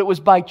breakfast, but it was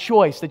by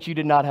choice that you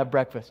did not have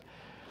breakfast.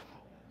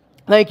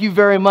 Thank you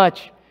very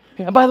much.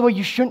 And by the way,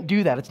 you shouldn't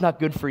do that. It's not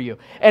good for you.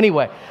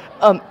 Anyway,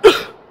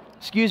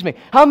 excuse me.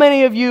 How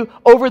many of you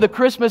over the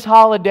Christmas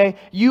holiday,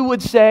 you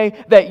would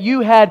say that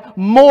you had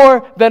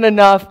more than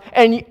enough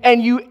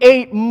and you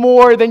ate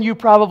more than you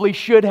probably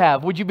should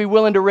have? Would you be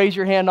willing to raise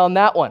your hand on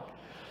that one?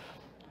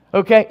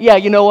 Okay, yeah,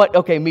 you know what?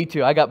 Okay, me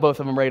too. I got both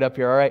of them right up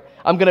here, all right?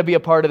 I'm going to be a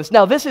part of this.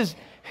 Now, this is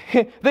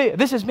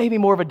maybe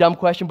more of a dumb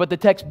question, but the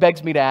text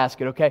begs me to ask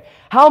it, okay?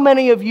 How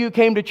many of you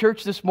came to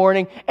church this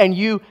morning and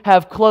you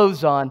have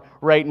clothes on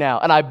right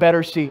now? And I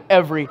better see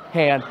every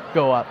hand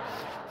go up.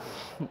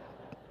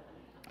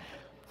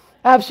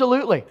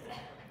 Absolutely,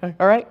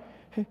 all right?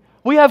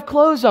 We have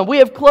clothes on. We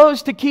have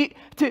clothes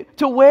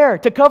to wear,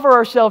 to cover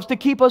ourselves, to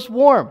keep us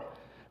warm,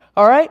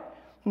 all right?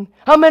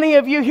 How many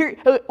of you here,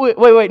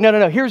 wait,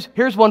 no.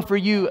 Here's one for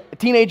you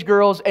teenage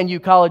girls and you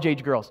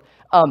college-age girls.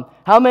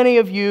 How many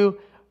of you,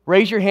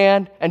 raise your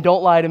hand and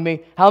don't lie to me,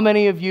 how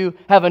many of you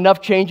have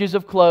enough changes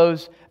of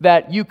clothes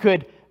that you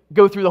could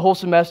go through the whole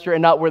semester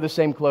and not wear the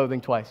same clothing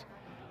twice?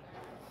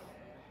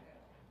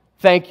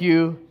 Thank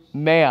you,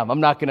 ma'am. I'm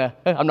not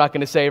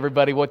gonna say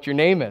everybody what your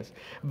name is,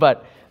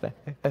 but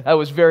that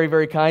was very,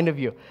 very kind of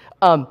you.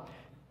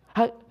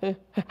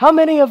 How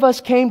many of us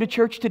came to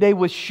church today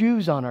with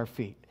shoes on our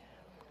feet?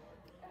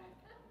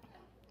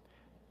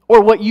 Or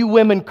what you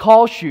women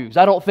call shoes.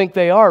 I don't think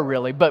they are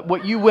really, but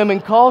what you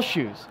women call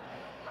shoes.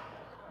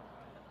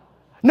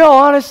 No,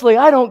 honestly,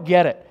 I don't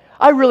get it.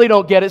 I really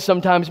don't get it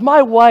sometimes.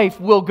 My wife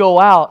will go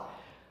out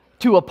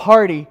to a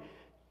party,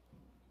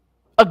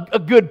 a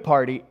good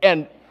party,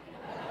 and,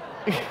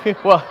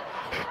 well,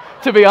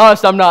 to be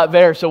honest, I'm not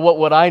there, so what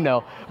would I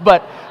know?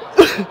 But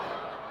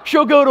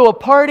she'll go to a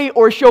party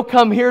or she'll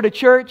come here to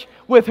church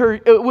with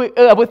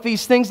with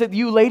these things that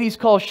you ladies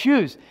call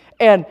shoes.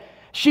 And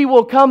she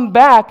will come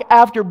back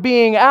after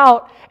being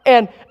out,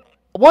 and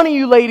one of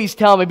you ladies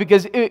tell me,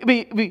 because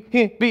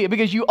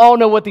you all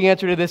know what the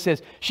answer to this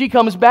is. She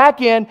comes back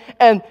in,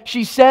 and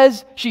she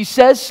says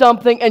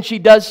something, and she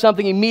does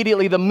something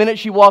immediately the minute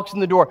she walks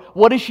in the door.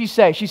 What does she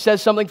say? She says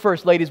something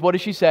first. Ladies, what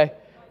does she say?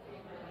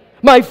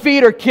 My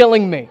feet are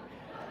killing me.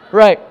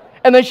 Right.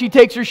 And then she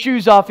takes her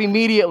shoes off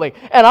immediately.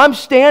 And I'm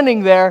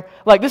standing there,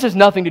 like, this has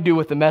nothing to do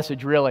with the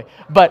message, really.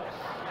 But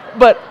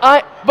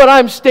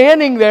I'm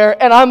standing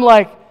there, and I'm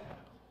like,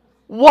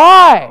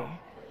 why?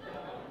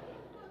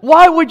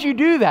 Why would you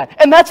do that?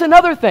 And that's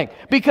another thing,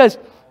 because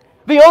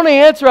the only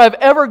answer I've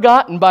ever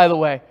gotten, by the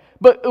way,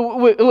 but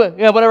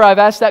whenever I've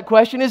asked that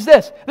question is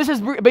this. This is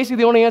basically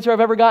the only answer I've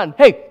ever gotten.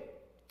 Hey,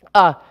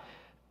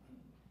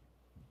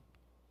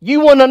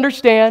 you wouldn't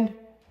understand,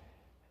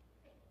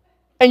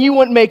 and you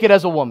wouldn't make it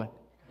as a woman.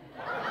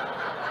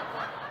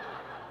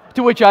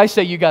 To which I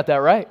say, you got that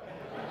right.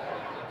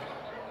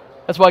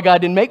 That's why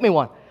God didn't make me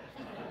one.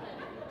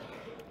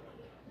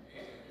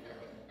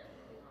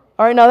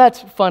 All right, now that's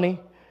funny.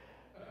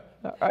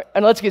 All right,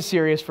 and let's get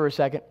serious for a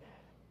second.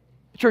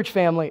 Church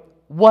family,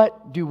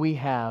 what do we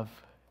have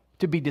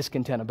to be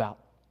discontent about?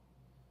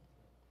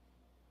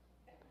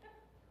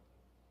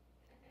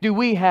 Do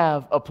we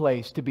have a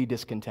place to be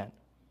discontent?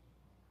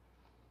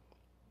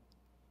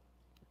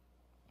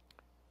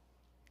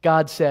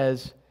 God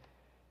says,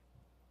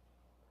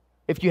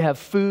 if you have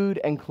food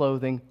and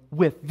clothing,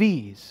 with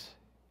these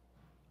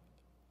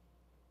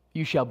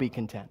you shall be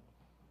content.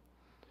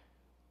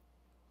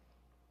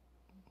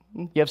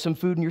 You have some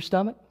food in your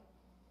stomach?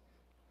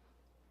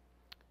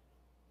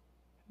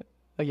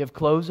 You have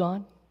clothes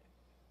on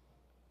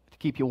to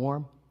keep you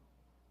warm?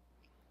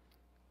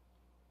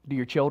 Do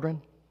your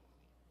children?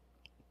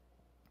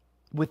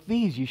 With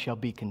these you shall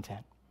be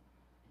content.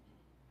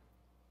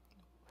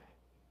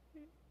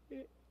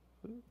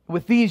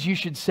 With these you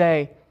should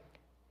say,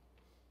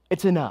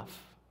 it's enough.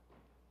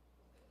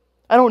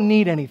 I don't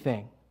need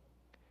anything.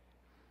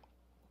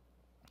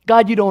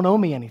 God, you don't owe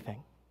me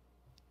anything.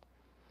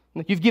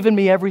 You've given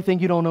me everything.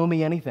 You don't owe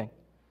me anything.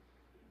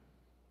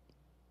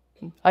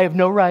 I have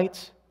no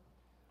rights.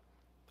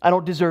 I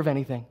don't deserve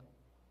anything.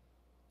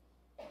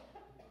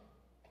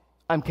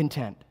 I'm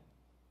content.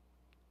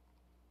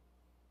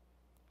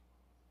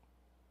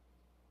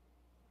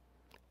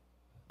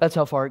 That's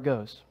how far it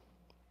goes.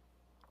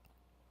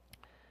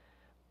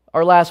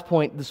 Our last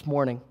point this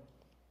morning,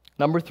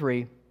 number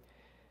 3,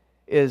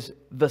 is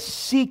the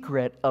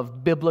secret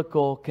of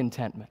biblical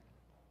contentment.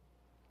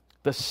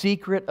 The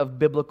secret of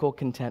biblical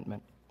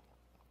contentment.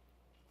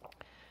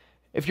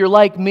 If you're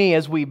like me,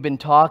 as we've been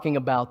talking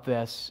about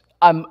this,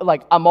 I'm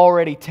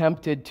already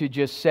tempted to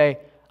just say,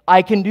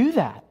 I can do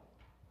that.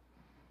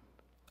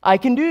 I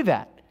can do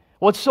that.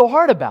 What's so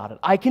hard about it?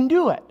 I can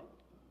do it.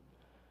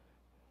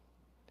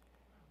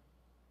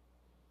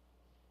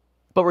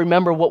 But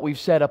remember what we've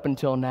said up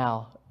until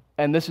now,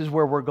 and this is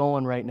where we're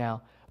going right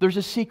now. There's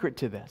a secret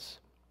to this.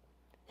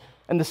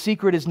 And the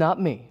secret is not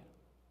me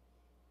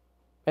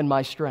and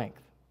my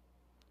strength.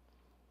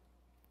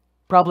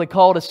 Probably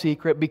called a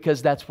secret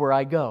because that's where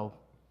I go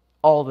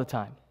all the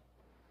time.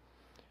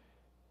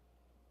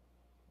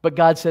 But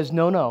God says,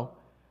 no.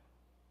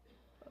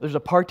 There's a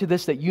part to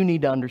this that you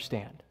need to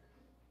understand.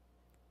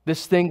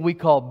 This thing we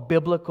call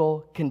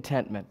biblical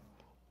contentment.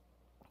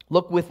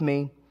 Look with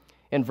me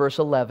in verse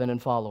 11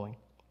 and following.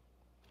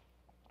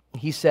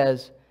 He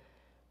says,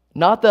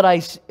 Not that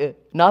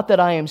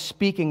I am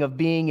speaking of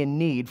being in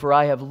need, for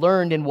I have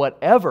learned in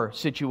whatever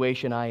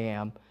situation I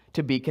am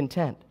to be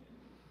content.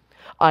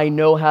 I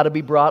know how to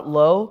be brought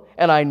low,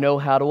 and I know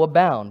how to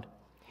abound.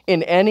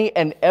 In any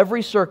and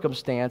every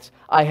circumstance,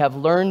 I have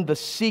learned the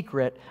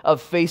secret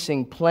of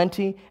facing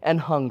plenty and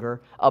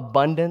hunger,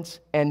 abundance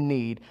and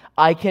need.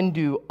 I can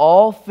do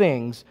all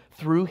things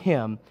through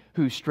Him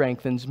who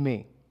strengthens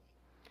me.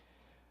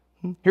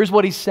 Here's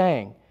what he's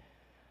saying.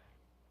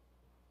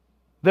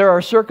 There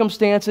are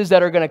circumstances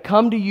that are going to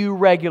come to you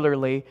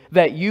regularly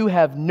that you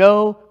have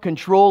no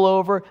control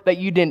over, that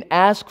you didn't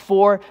ask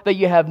for, that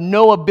you have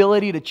no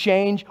ability to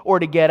change or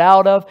to get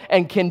out of,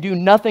 and can do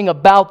nothing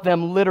about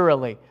them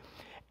literally.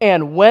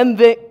 And when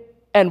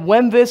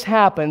this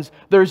happens,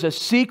 there's a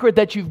secret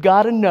that you've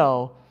got to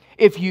know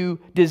if you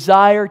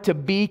desire to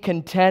be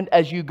content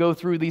as you go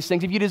through these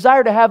things. If you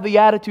desire to have the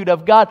attitude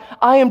of, God,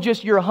 I am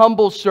just your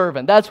humble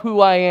servant. That's who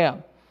I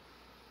am.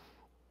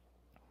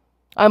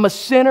 I'm a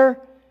sinner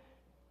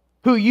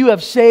who you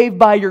have saved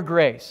by your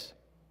grace,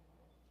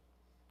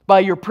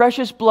 by your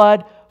precious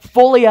blood,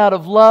 fully out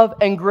of love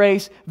and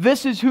grace.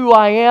 This is who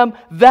I am.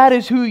 That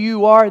is who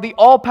you are, the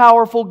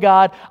all-powerful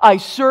God. I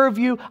serve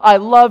you. I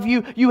love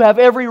you. You have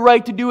every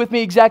right to do with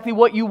me exactly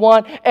what you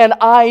want, and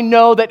I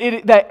know that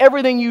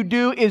everything you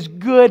do is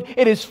good.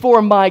 It is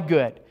for my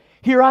good.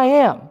 Here I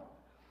am.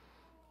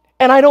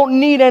 And I don't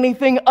need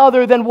anything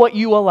other than what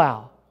you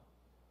allow.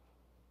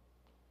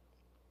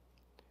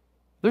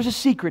 There's a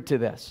secret to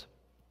this.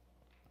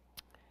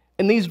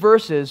 In these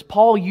verses,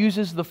 Paul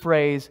uses the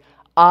phrase,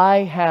 I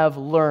have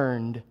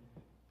learned,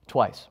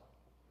 twice.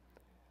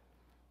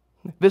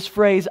 This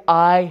phrase,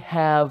 I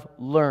have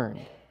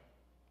learned.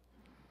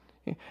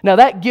 Now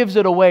that gives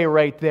it away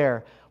right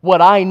there.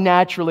 What I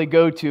naturally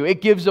go to.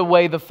 It gives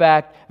away the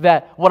fact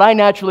that what I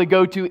naturally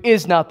go to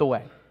is not the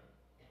way.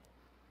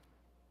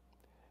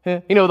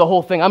 You know, the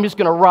whole thing, I'm just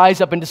going to rise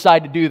up and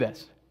decide to do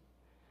this.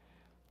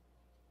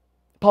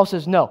 Paul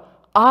says, no,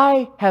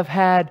 I have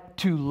had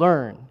to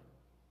learn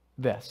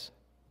this.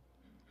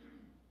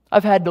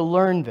 I've had to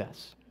learn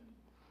this.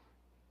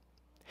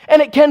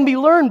 And it can be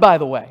learned, by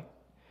the way.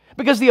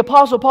 Because the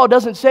Apostle Paul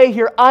doesn't say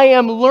here, I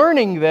am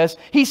learning this.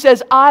 He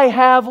says, I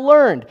have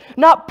learned.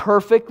 Not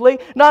perfectly,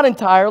 not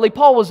entirely.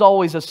 Paul was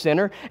always a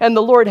sinner, and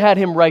the Lord had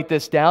him write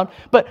this down.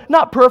 But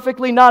not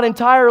perfectly, not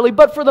entirely,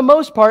 but for the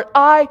most part,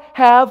 I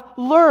have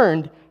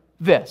learned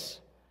this.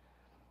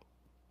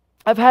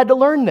 I've had to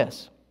learn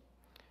this.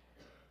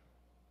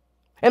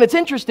 And it's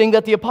interesting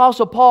that the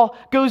Apostle Paul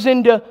goes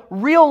into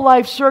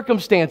real-life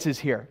circumstances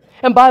here.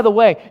 And by the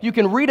way, you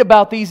can read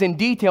about these in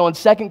detail in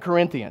 2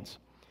 Corinthians,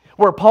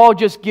 where Paul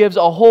just gives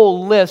a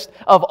whole list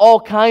of all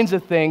kinds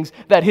of things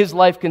that his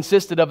life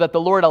consisted of, that the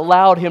Lord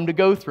allowed him to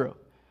go through.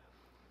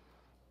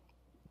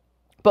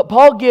 But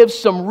Paul gives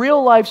some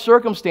real-life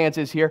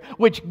circumstances here,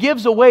 which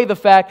gives away the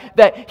fact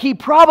that he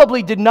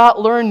probably did not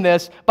learn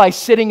this by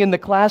sitting in the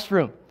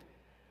classroom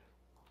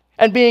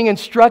and being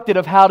instructed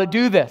of how to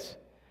do this.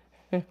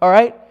 All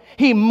right?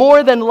 He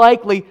more than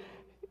likely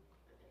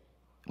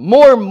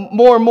learned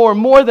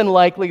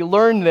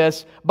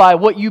this by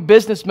what you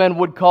businessmen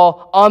would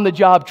call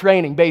on-the-job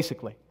training,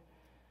 basically.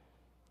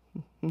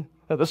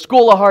 The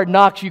school of hard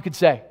knocks, you could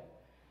say.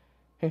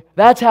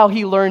 That's how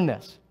he learned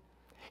this.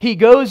 He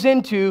goes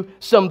into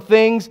some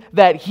things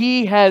that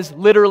he has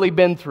literally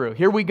been through.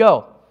 Here we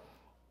go.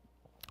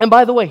 And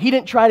by the way, he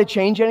didn't try to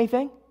change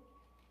anything.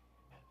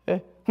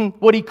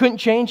 What he couldn't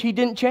change, he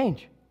didn't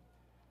change.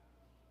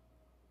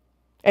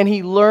 And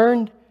he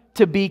learned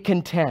to be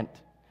content.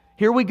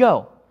 Here we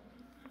go.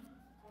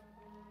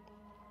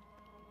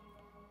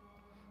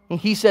 And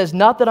he says,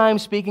 not that I am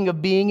speaking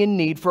of being in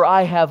need, for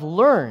I have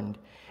learned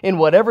in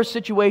whatever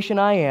situation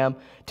I am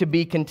to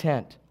be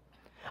content.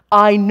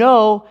 I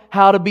know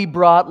how to be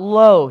brought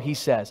low, he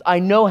says. I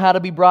know how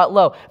to be brought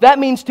low. That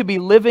means to be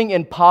living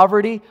in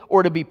poverty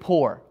or to be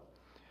poor.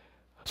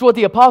 So what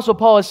the Apostle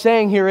Paul is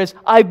saying here is,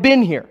 I've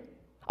been here.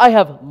 I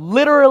have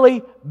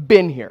literally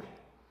been here.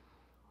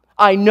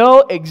 I know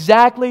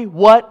exactly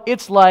what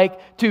it's like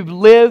to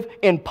live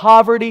in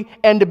poverty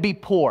and to be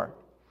poor.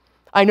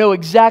 I know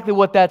exactly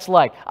what that's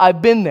like.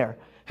 I've been there.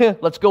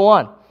 Let's go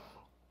on.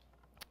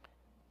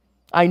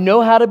 I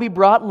know how to be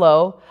brought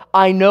low.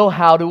 I know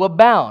how to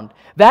abound.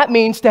 That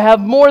means to have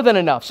more than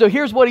enough. So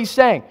here's what he's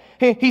saying.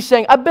 He's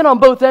saying, I've been on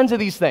both ends of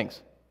these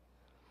things.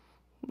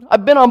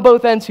 I've been on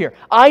both ends here.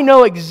 I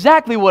know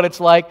exactly what it's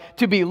like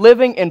to be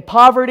living in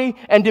poverty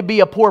and to be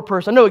a poor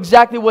person. I know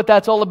exactly what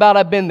that's all about.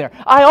 I've been there.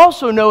 I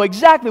also know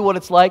exactly what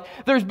it's like.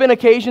 There's been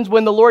occasions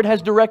when the Lord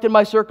has directed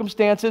my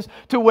circumstances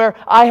to where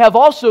I have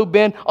also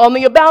been on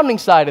the abounding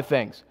side of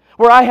things,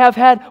 where I have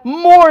had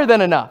more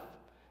than enough.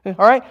 All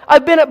right?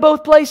 I've been at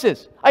both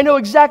places. I know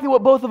exactly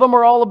what both of them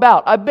are all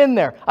about. I've been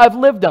there. I've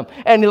lived them.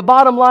 And the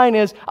bottom line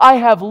is, I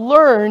have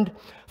learned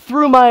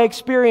through my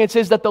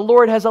experiences that the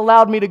Lord has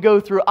allowed me to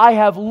go through, I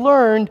have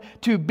learned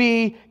to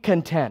be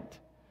content.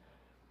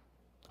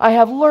 I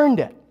have learned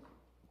it.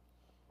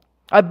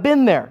 I've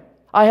been there.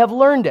 I have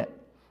learned it.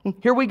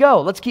 Here we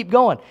go. Let's keep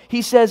going.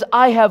 He says,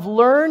 I have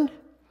learned. Let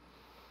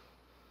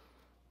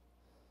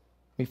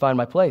me find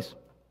my place.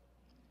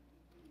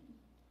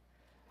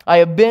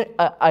 I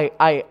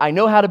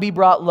know how to be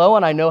brought low,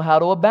 and I know how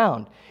to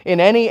abound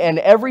in any and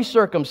every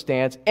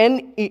circumstance.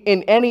 In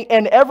any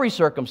and every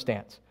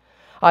circumstance,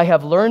 I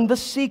have learned the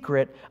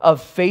secret of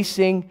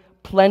facing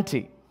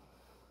plenty.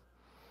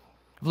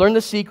 I've learned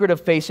the secret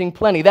of facing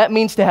plenty. That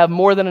means to have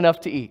more than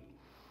enough to eat.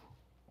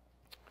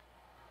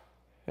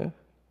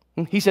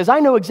 He says,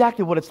 I know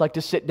exactly what it's like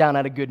to sit down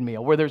at a good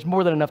meal where there's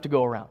more than enough to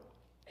go around.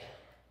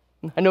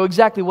 I know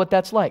exactly what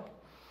that's like.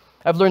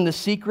 I've learned the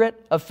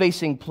secret of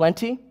facing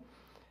plenty.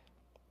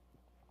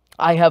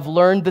 I have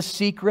learned the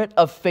secret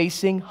of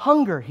facing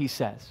hunger, he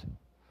says.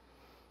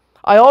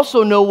 I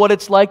also know what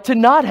it's like to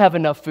not have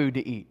enough food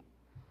to eat.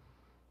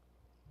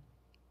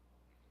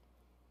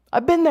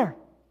 I've been there.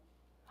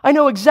 I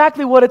know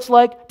exactly what it's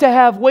like to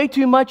have way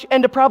too much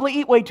and to probably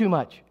eat way too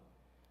much.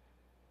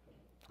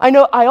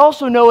 I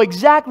also know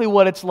exactly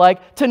what it's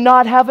like to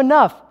not have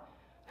enough.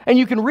 And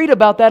you can read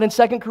about that in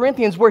 2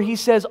 Corinthians where he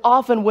says,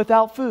 often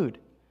without food,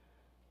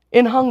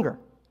 in hunger.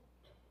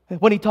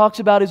 When he talks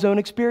about his own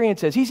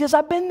experiences, he says,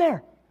 I've been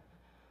there.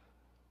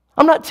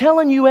 I'm not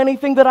telling you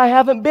anything that I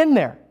haven't been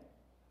there.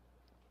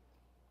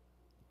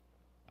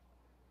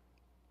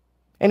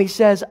 And he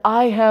says,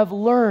 I have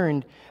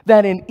learned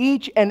that in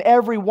each and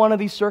every one of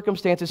these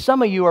circumstances,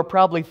 some of you are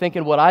probably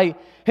thinking what I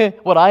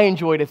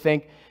enjoy to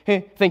think,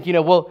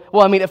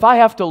 if I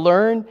have to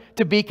learn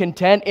to be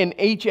content in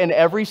each and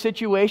every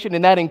situation,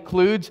 and that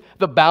includes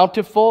the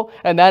bountiful,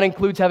 and that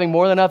includes having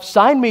more than enough,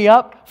 sign me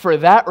up for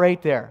that right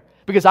there.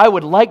 Because I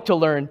would like to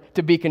learn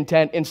to be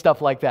content in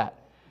stuff like that.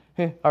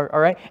 All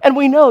right? And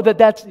we know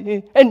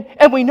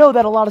and we know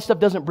that a lot of stuff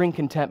doesn't bring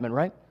contentment,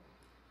 right?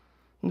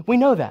 We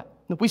know that.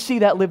 We see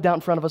that lived out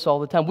in front of us all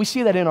the time. We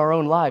see that in our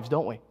own lives,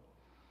 don't we?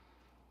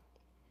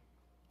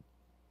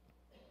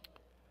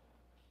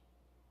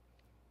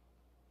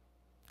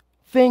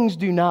 Things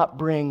do not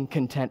bring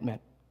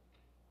contentment,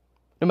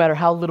 no matter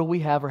how little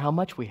we have or how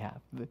much we have.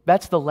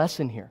 That's the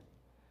lesson here.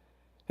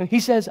 And he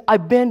says,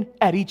 I've been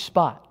at each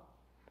spot.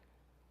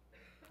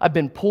 I've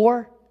been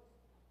poor.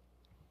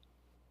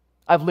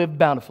 I've lived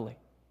bountifully.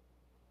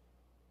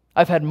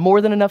 I've had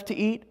more than enough to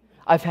eat.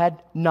 I've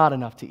had not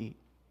enough to eat.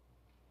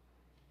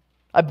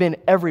 I've been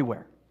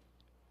everywhere.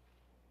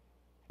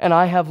 And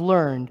I have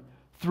learned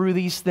through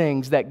these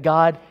things that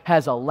God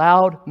has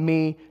allowed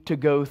me to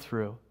go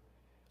through.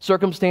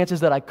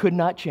 Circumstances that I could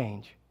not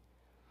change.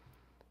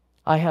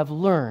 I have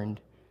learned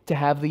to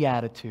have the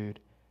attitude,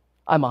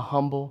 I'm a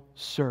humble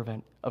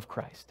servant of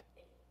Christ.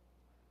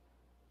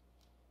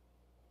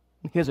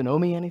 He doesn't owe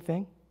me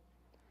anything.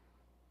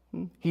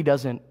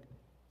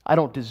 I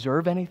don't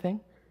deserve anything.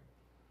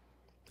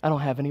 I don't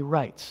have any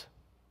rights.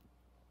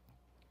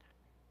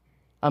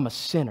 I'm a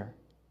sinner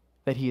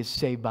that He has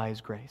saved by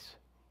His grace.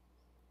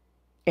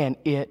 And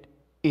it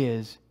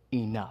is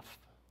enough.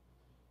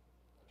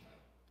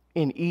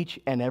 In each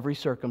and every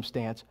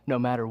circumstance, no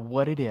matter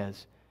what it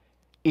is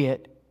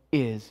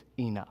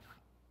enough.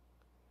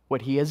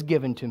 What He has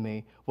given to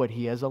me, what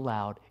He has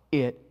allowed,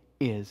 it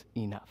is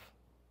enough.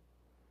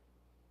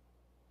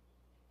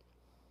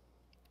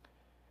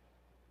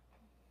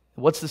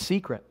 What's the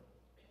secret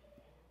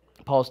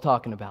Paul's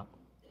talking about?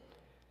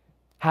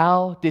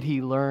 How did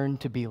he learn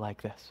to be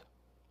like this?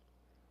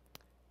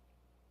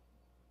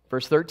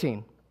 Verse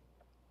 13.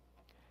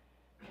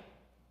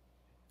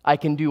 I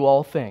can do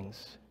all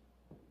things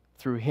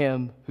through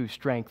Him who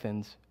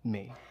strengthens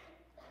me.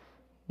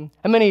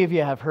 How many of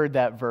you have heard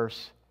that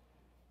verse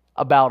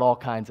about all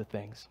kinds of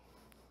things?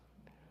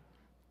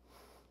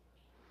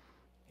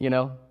 You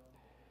know?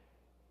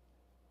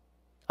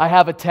 I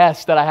have a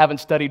test that I haven't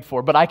studied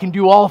for, but I can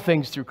do all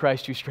things through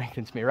Christ who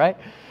strengthens me, right?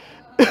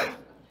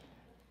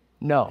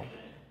 No.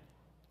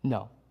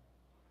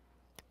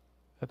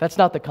 But that's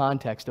not the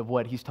context of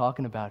what he's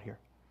talking about here.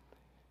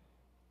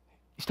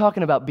 He's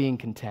talking about being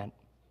content,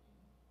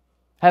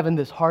 having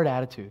this heart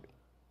attitude.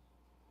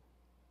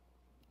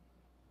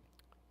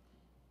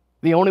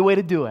 The only way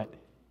to do it,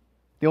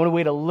 the only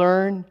way to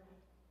learn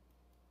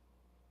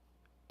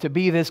to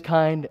be this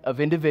kind of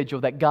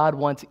individual that God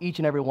wants each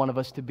and every one of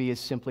us to be is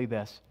simply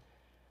this: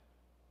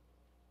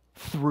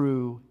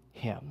 through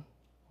Him.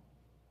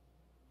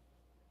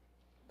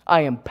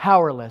 I am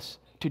powerless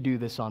to do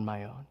this on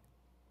my own.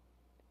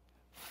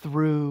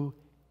 Through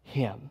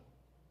Him.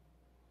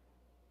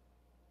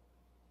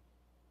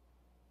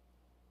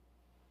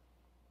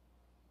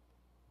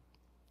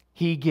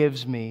 He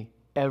gives me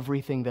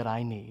everything that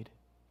I need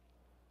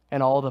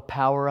and all the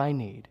power I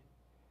need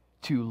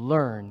to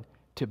learn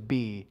to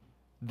be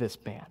this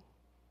man.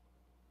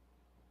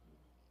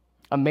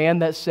 A man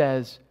that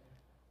says,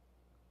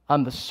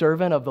 I'm the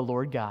servant of the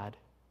Lord God.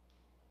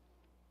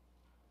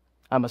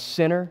 I'm a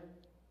sinner.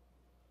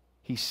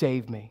 He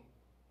saved me.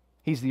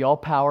 He's the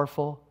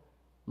all-powerful,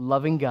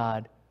 loving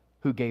God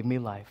who gave me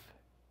life.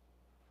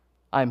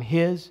 I'm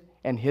His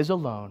and His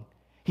alone.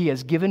 He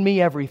has given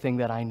me everything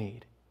that I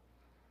need.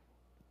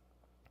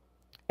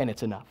 And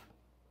it's enough.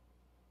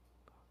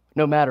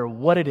 No matter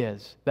what it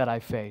is that I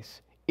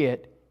face,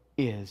 it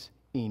is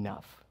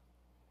enough.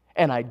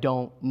 And I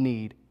don't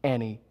need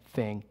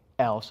anything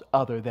else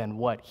other than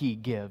what He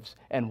gives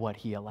and what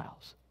He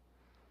allows.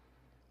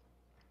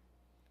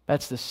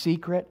 That's the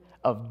secret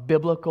of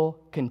biblical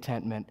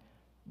contentment.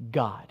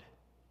 God.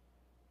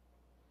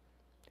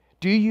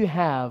 Do you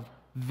have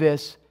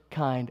this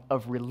kind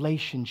of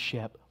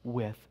relationship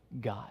with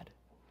God?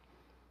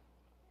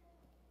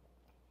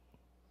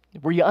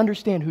 Where you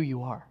understand who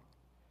you are.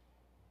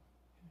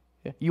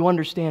 You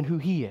understand who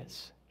He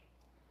is.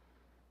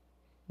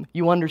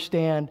 You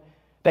understand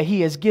that He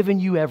has given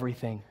you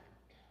everything.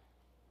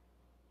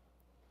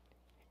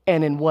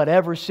 And in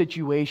whatever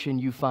situation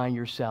you find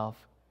yourself,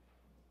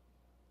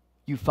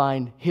 you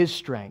find His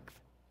strength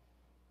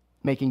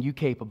making you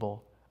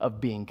capable of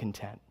being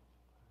content.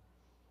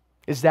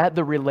 Is that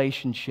the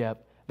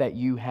relationship that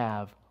you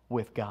have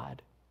with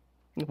God?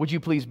 Would you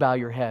please bow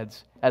your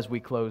heads as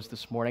we close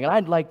this morning? And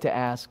I'd like to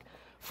ask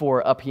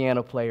for a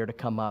piano player to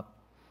come up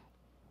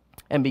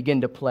and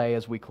begin to play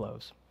as we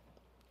close.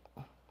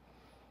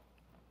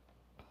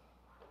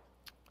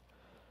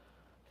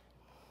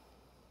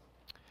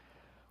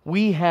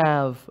 We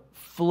have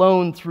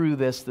flown through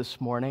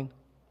this morning.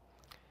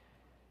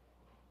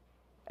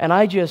 And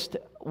I just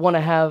want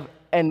to have,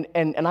 and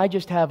I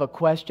just have a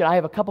question. I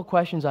have a couple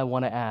questions I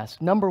want to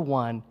ask. Number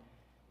one,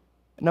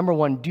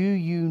 do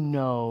you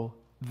know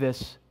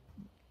this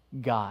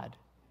God?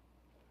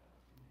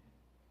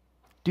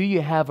 Do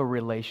you have a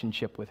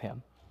relationship with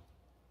Him?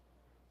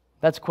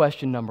 That's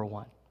question number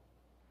one.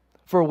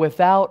 For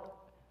without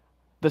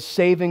the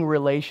saving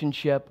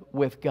relationship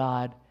with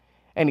God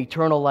and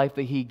eternal life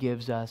that He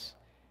gives us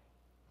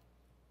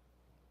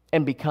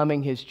and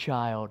becoming His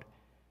child,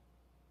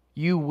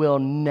 you will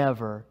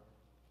never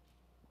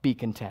be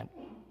content.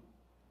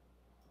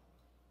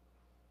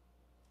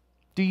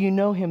 Do you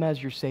know Him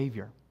as your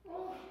Savior?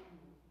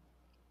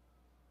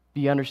 Do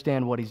you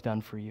understand what He's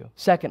done for you?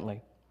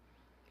 Secondly,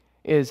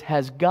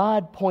 has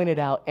God pointed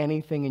out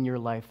anything in your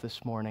life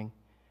this morning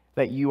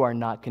that you are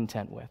not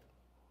content with?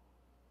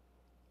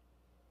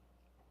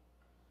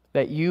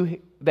 That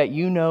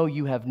you know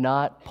you have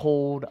not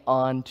pulled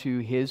on to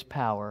His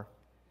power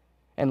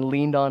and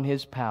leaned on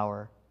His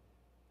power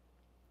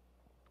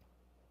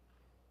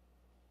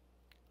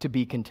to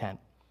be content?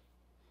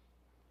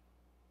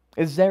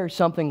 Is there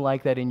something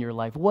like that in your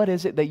life? What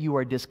is it that you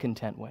are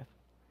discontent with?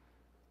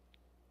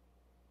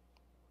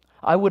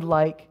 I would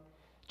like,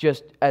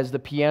 just as the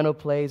piano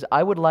plays,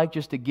 I would like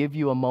just to give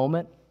you a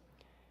moment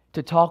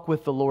to talk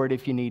with the Lord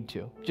if you need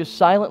to. Just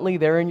silently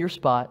there in your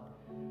spot,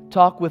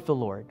 talk with the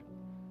Lord.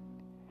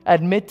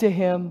 Admit to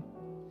Him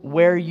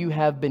where you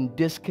have been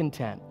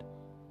discontent,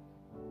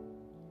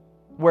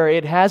 where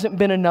it hasn't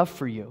been enough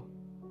for you.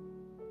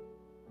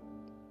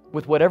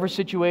 With whatever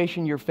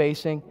situation you're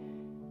facing,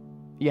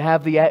 you've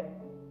had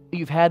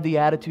the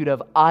attitude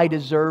of, I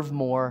deserve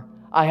more,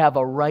 I have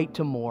a right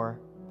to more,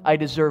 I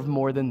deserve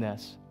more than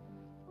this,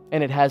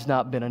 and it has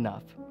not been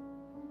enough.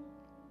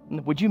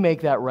 Would you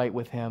make that right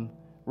with Him,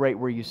 right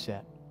where you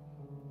sit?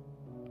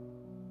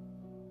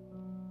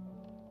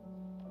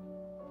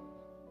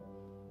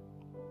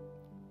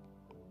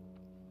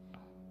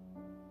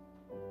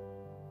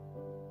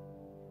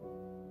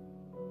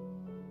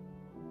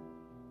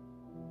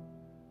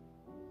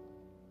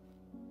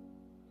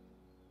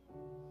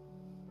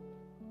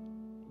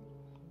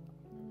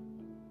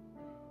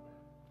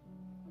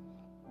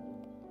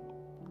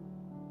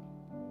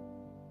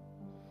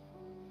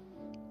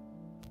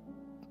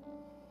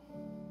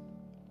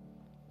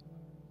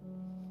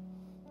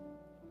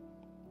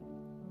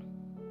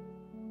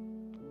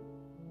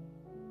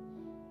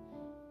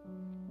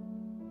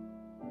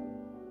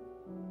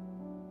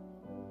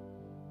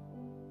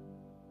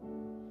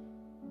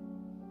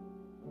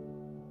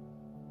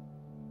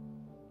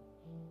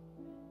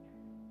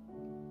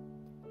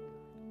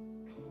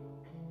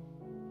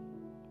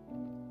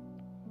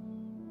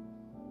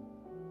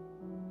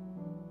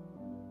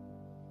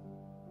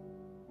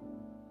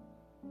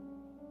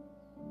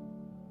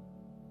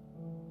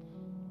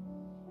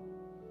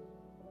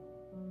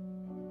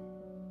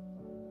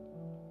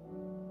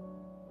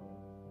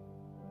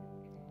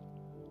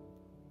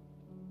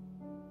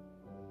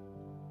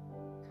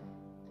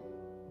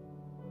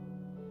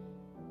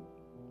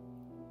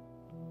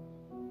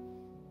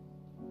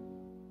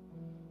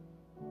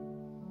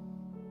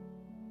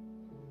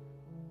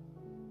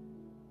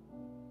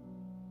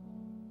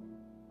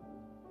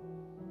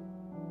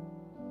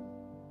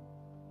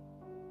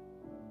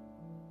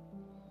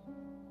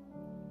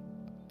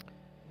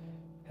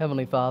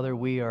 Heavenly Father,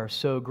 we are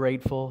so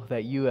grateful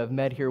that you have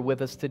met here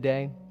with us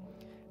today.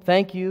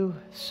 Thank you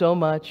so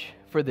much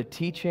for the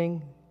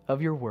teaching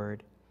of your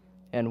word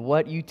and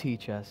what you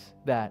teach us,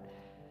 that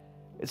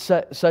it's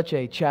such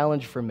a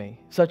challenge for me,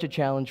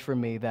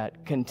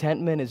 that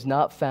contentment is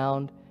not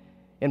found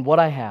in what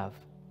I have.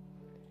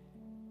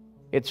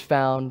 It's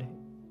found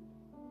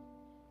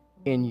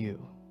in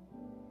you.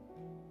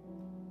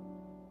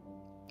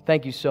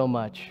 Thank you so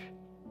much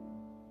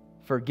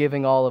for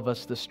giving all of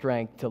us the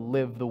strength to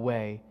live the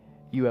way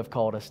you have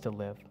called us to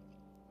live.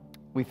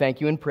 We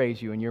thank you and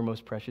praise you in your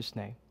most precious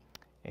name.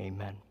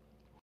 Amen.